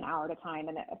an hour at a time.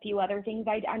 And a few other things,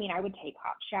 I would take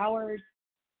hot showers.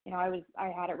 I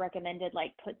had it recommended,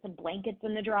 like put some blankets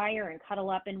in the dryer and cuddle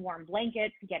up in warm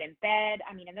blankets to get in bed.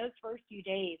 In those first few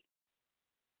days,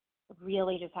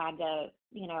 really just had to,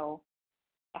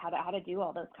 how to do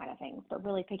all those kind of things. But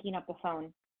really picking up the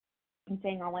phone and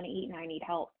saying, I want to eat and I need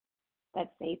help,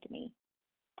 that saved me,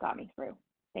 got me through.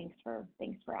 Thanks for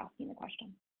asking the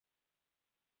question.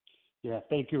 Yeah,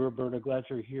 thank you, Roberta. Glad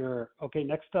you're here. Okay,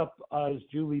 next up is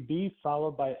Julie B,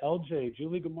 followed by LJ.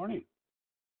 Julie, good morning.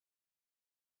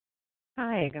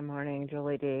 Hi, good morning,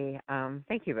 Julie D.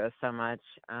 Thank you both so much.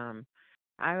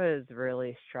 I was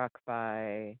really struck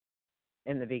by,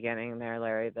 in the beginning there,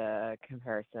 Larry, the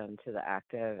comparison to the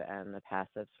active and the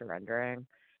passive surrendering,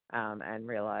 and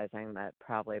realizing that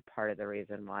probably part of the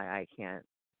reason why I can't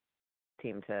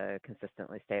seem to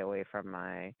consistently stay away from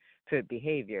my food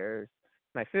behaviors,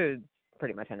 my food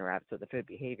pretty much interacts with the food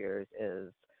behaviors,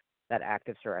 is that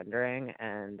active surrendering.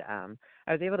 And I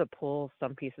was able to pull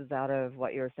some pieces out of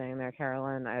what you were saying there,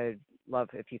 Carolyn. I'd love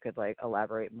if you could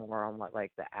elaborate more on what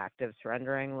the active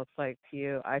surrendering looks like to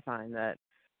you. I find that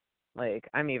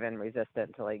I'm even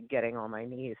resistant to getting on my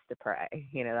knees to pray.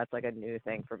 That's a new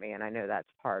thing for me, and I know that's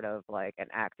part of an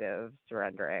active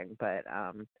surrendering. But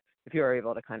if you were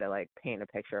able to kind of paint a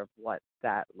picture of what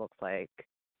that looks like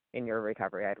in your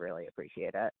recovery, I'd really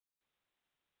appreciate it.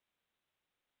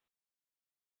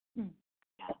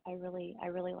 Yeah, I really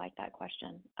like that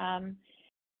question. I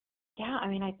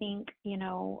think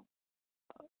I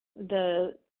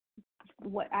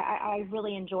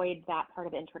really enjoyed that part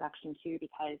of the introduction too,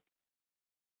 because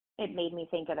it made me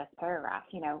think of this paragraph,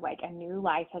 a new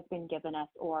life has been given us,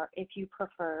 or if you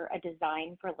prefer, a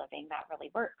design for living that really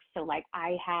works. So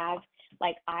I have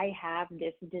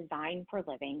this design for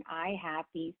living. I have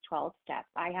these 12 steps.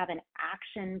 I have an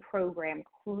action program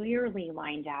clearly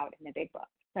lined out in the big book.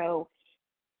 So,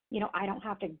 I don't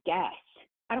have to guess.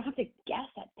 I don't have to guess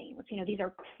at things. These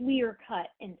are clear-cut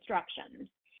instructions.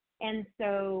 And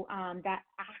so that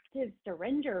active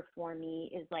surrender for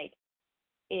me is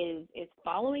is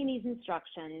following these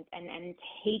instructions and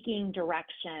taking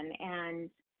direction and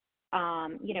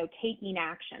taking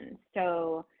action.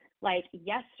 So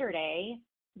yesterday,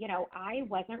 I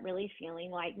wasn't really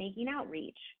feeling like making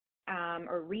outreach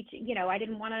or reaching. I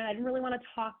didn't really want to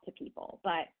talk to people,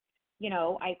 but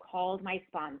I called my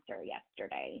sponsor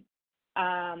yesterday.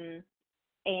 And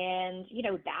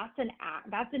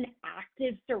that's an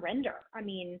active surrender.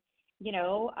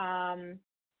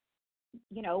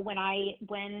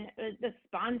 When the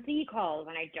sponsee calls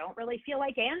and I don't really feel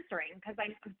like answering, because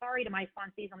I'm sorry to my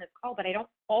sponsees on this call, but I don't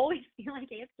always feel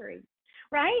like answering,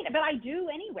 right? But I do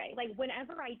anyway.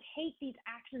 Whenever I take these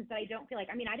actions that I don't feel like,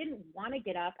 I didn't want to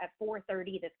get up at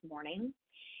 4:30 this morning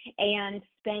and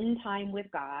spend time with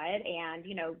God and,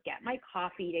 get my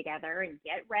coffee together and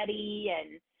get ready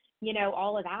and,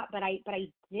 all of that. But I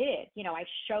did, I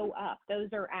show up.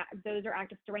 Those are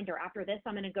active surrender. After this,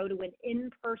 I'm going to go to an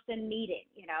in-person meeting,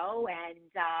 and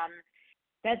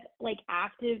that's like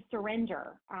active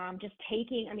surrender. Just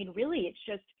taking, really it's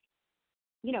just,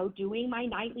 doing my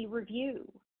nightly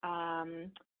review,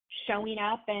 showing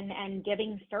up and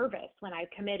giving service when I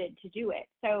committed to do it.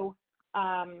 So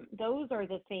those are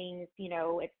the things,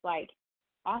 it's like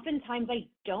oftentimes I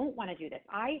don't want to do this.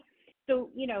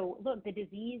 Look, the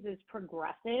disease is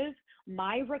progressive.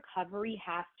 My recovery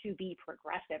has to be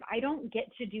progressive. I don't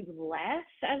get to do less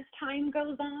as time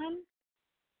goes on.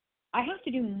 I have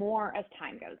to do more as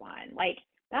time goes on. Like,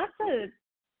 that's an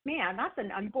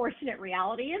unfortunate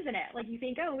reality, isn't it? Like, you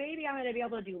think, oh, maybe I'm going to be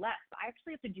able to do less. But I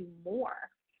actually have to do more.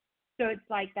 So it's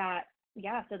like that,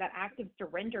 so that active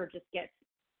surrender just gets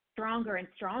stronger and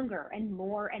stronger and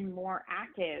more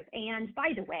active. And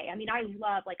by the way, I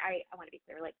love, like, I want to be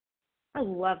clear, like, I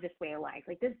love this way of life.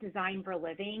 Like, this design for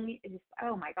living is,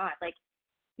 oh my God. Like,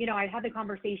 I've had the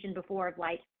conversation before of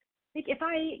like if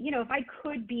I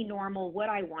could be normal, would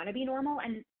I want to be normal?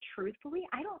 And truthfully,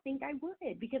 I don't think I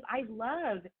would, because I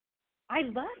love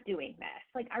doing this.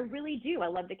 Like, I really do. I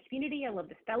love the community. I love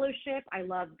the fellowship. I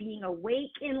love being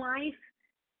awake in life,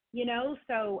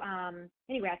 So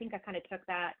anyway, I think I kind of took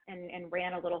that and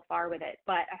ran a little far with it,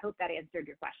 but I hope that answered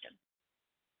your question.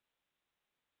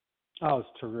 Oh, it's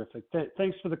terrific.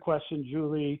 Thanks for the question,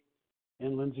 Julie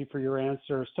and Lindsay, for your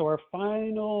answer. So our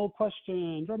final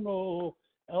question, drum roll,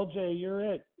 LJ, you're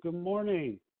it. Good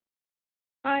morning.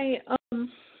 Hi.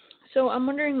 So I'm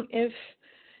wondering if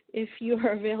you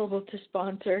are available to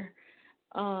sponsor,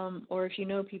 or if you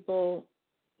know people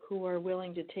who are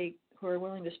willing to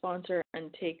sponsor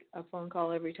and take a phone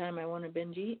call every time I want to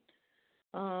binge eat,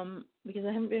 because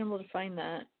I haven't been able to find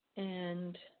that,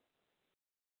 and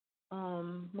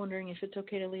wondering if it's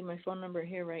okay to leave my phone number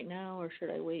here right now, or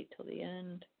should I wait till the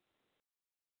end?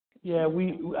 Yeah,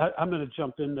 I'm going to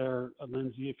jump in there,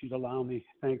 Lindsay, if you'd allow me.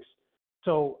 Thanks.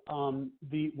 So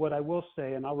what I will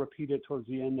say, and I'll repeat it towards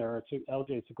the end there, LJ,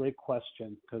 it's a great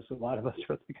question, because a lot of us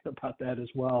are thinking about that as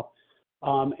well.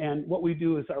 And what we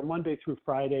do is our Monday through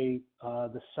Friday,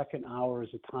 the second hour is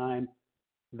a time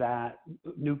that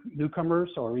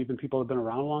newcomers, or even people who have been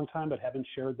around a long time but haven't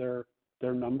shared their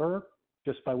number,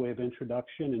 just by way of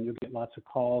introduction, and you'll get lots of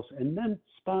calls. And then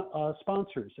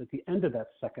sponsors at the end of that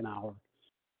second hour.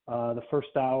 The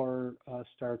first hour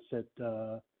starts at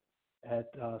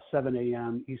 7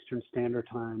 a.m. Eastern Standard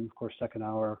Time. Of course, second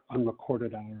hour,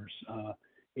 unrecorded hours,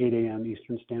 8 a.m.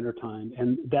 Eastern Standard Time.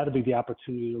 And that'll be the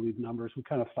opportunity to leave numbers. We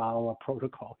kind of follow a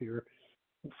protocol here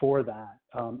for that.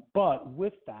 But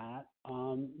with that,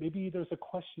 maybe there's a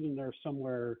question in there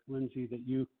somewhere, Lindsay, that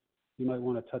you might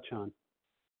want to touch on,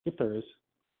 if there is.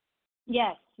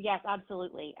 Yes,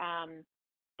 absolutely.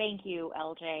 Thank you,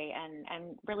 LJ, and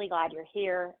I'm really glad you're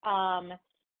here.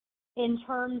 In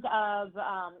terms of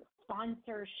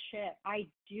sponsorship, I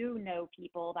do know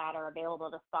people that are available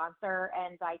to sponsor,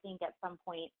 and I think at some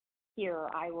point here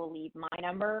I will leave my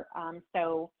number. And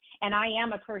I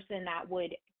am a person that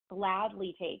would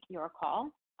gladly take your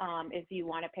call if you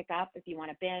want to pick up, if you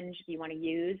want to binge, if you want to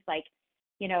use.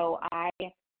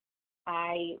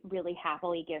 I really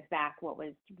happily give back what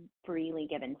was freely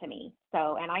given to me.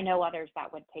 So, and I know others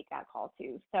that would take that call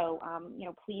too. So,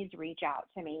 please reach out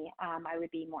to me. I would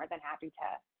be more than happy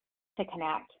to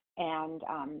connect and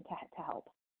to help.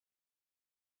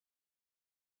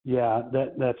 Yeah,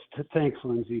 thanks,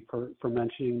 Lindsay, for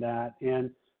mentioning that. And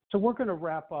so we're going to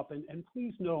wrap up, and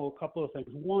please know a couple of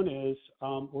things. One is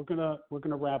we're gonna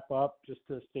wrap up just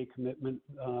to stay commitment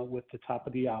with the top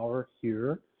of the hour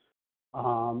here.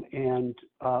 And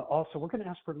also, we're going to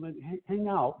ask for hang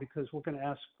out, because we're going to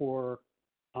ask for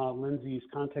Lindsay's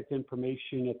contact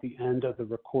information at the end of the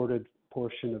recorded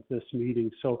portion of this meeting.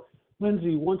 So,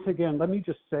 Lindsay, once again, let me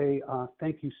just say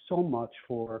thank you so much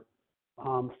for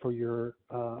your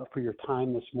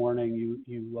time this morning.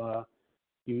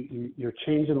 You're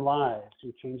changing lives.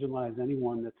 You're changing lives.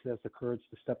 Anyone that has the courage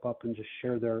to step up and just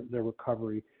share their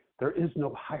recovery. There is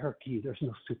no hierarchy. There's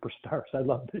no superstars. I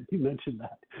love that you mentioned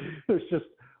that. There's just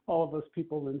all of us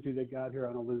people, Lindsay, that got here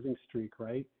on a losing streak,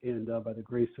 right? And by the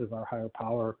grace of our higher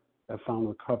power, have found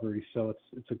recovery. So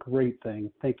it's a great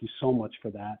thing. Thank you so much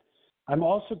for that. I'm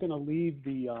also going to leave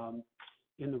in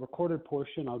the recorded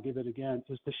portion, I'll give it again,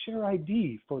 is the share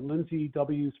ID for Lindsay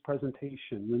W's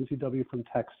presentation, Lindsay W from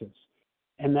Texas.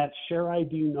 And that share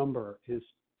ID number is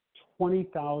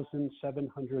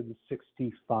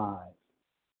 20,765.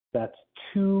 That's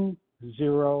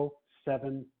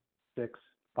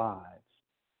 20765.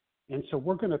 And so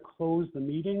we're going to close the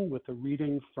meeting with a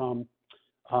reading from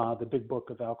the Big Book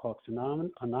of Alcoholics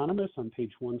Anonymous on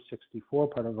page 164,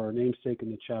 part of our namesake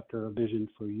in the chapter A Vision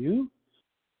for You.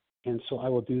 And so I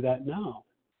will do that now.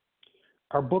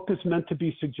 Our book is meant to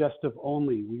be suggestive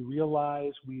only. We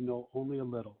realize we know only a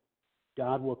little.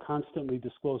 God will constantly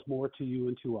disclose more to you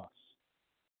and to us.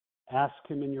 Ask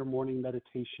him in your morning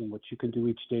meditation what you can do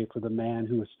each day for the man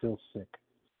who is still sick.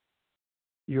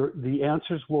 The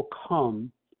answers will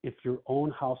come if your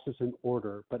own house is in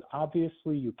order, but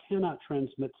obviously you cannot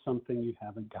transmit something you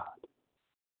haven't got.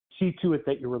 See to it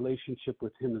that your relationship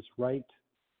with him is right,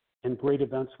 and great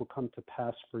events will come to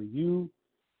pass for you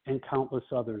and countless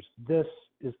others. This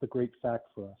is the great fact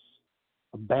for us.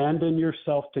 Abandon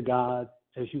yourself to God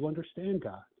as you understand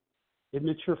God.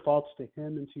 Admit your faults to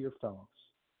him and to your fellows.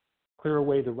 Clear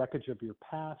away the wreckage of your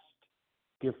past.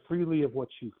 Give freely of what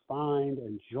you find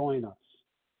and join us.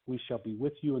 We shall be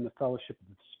with you in the fellowship of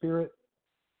the Spirit,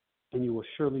 and you will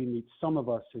surely meet some of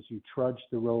us as you trudge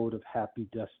the road of happy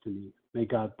destiny. May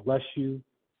God bless you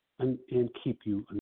and keep you.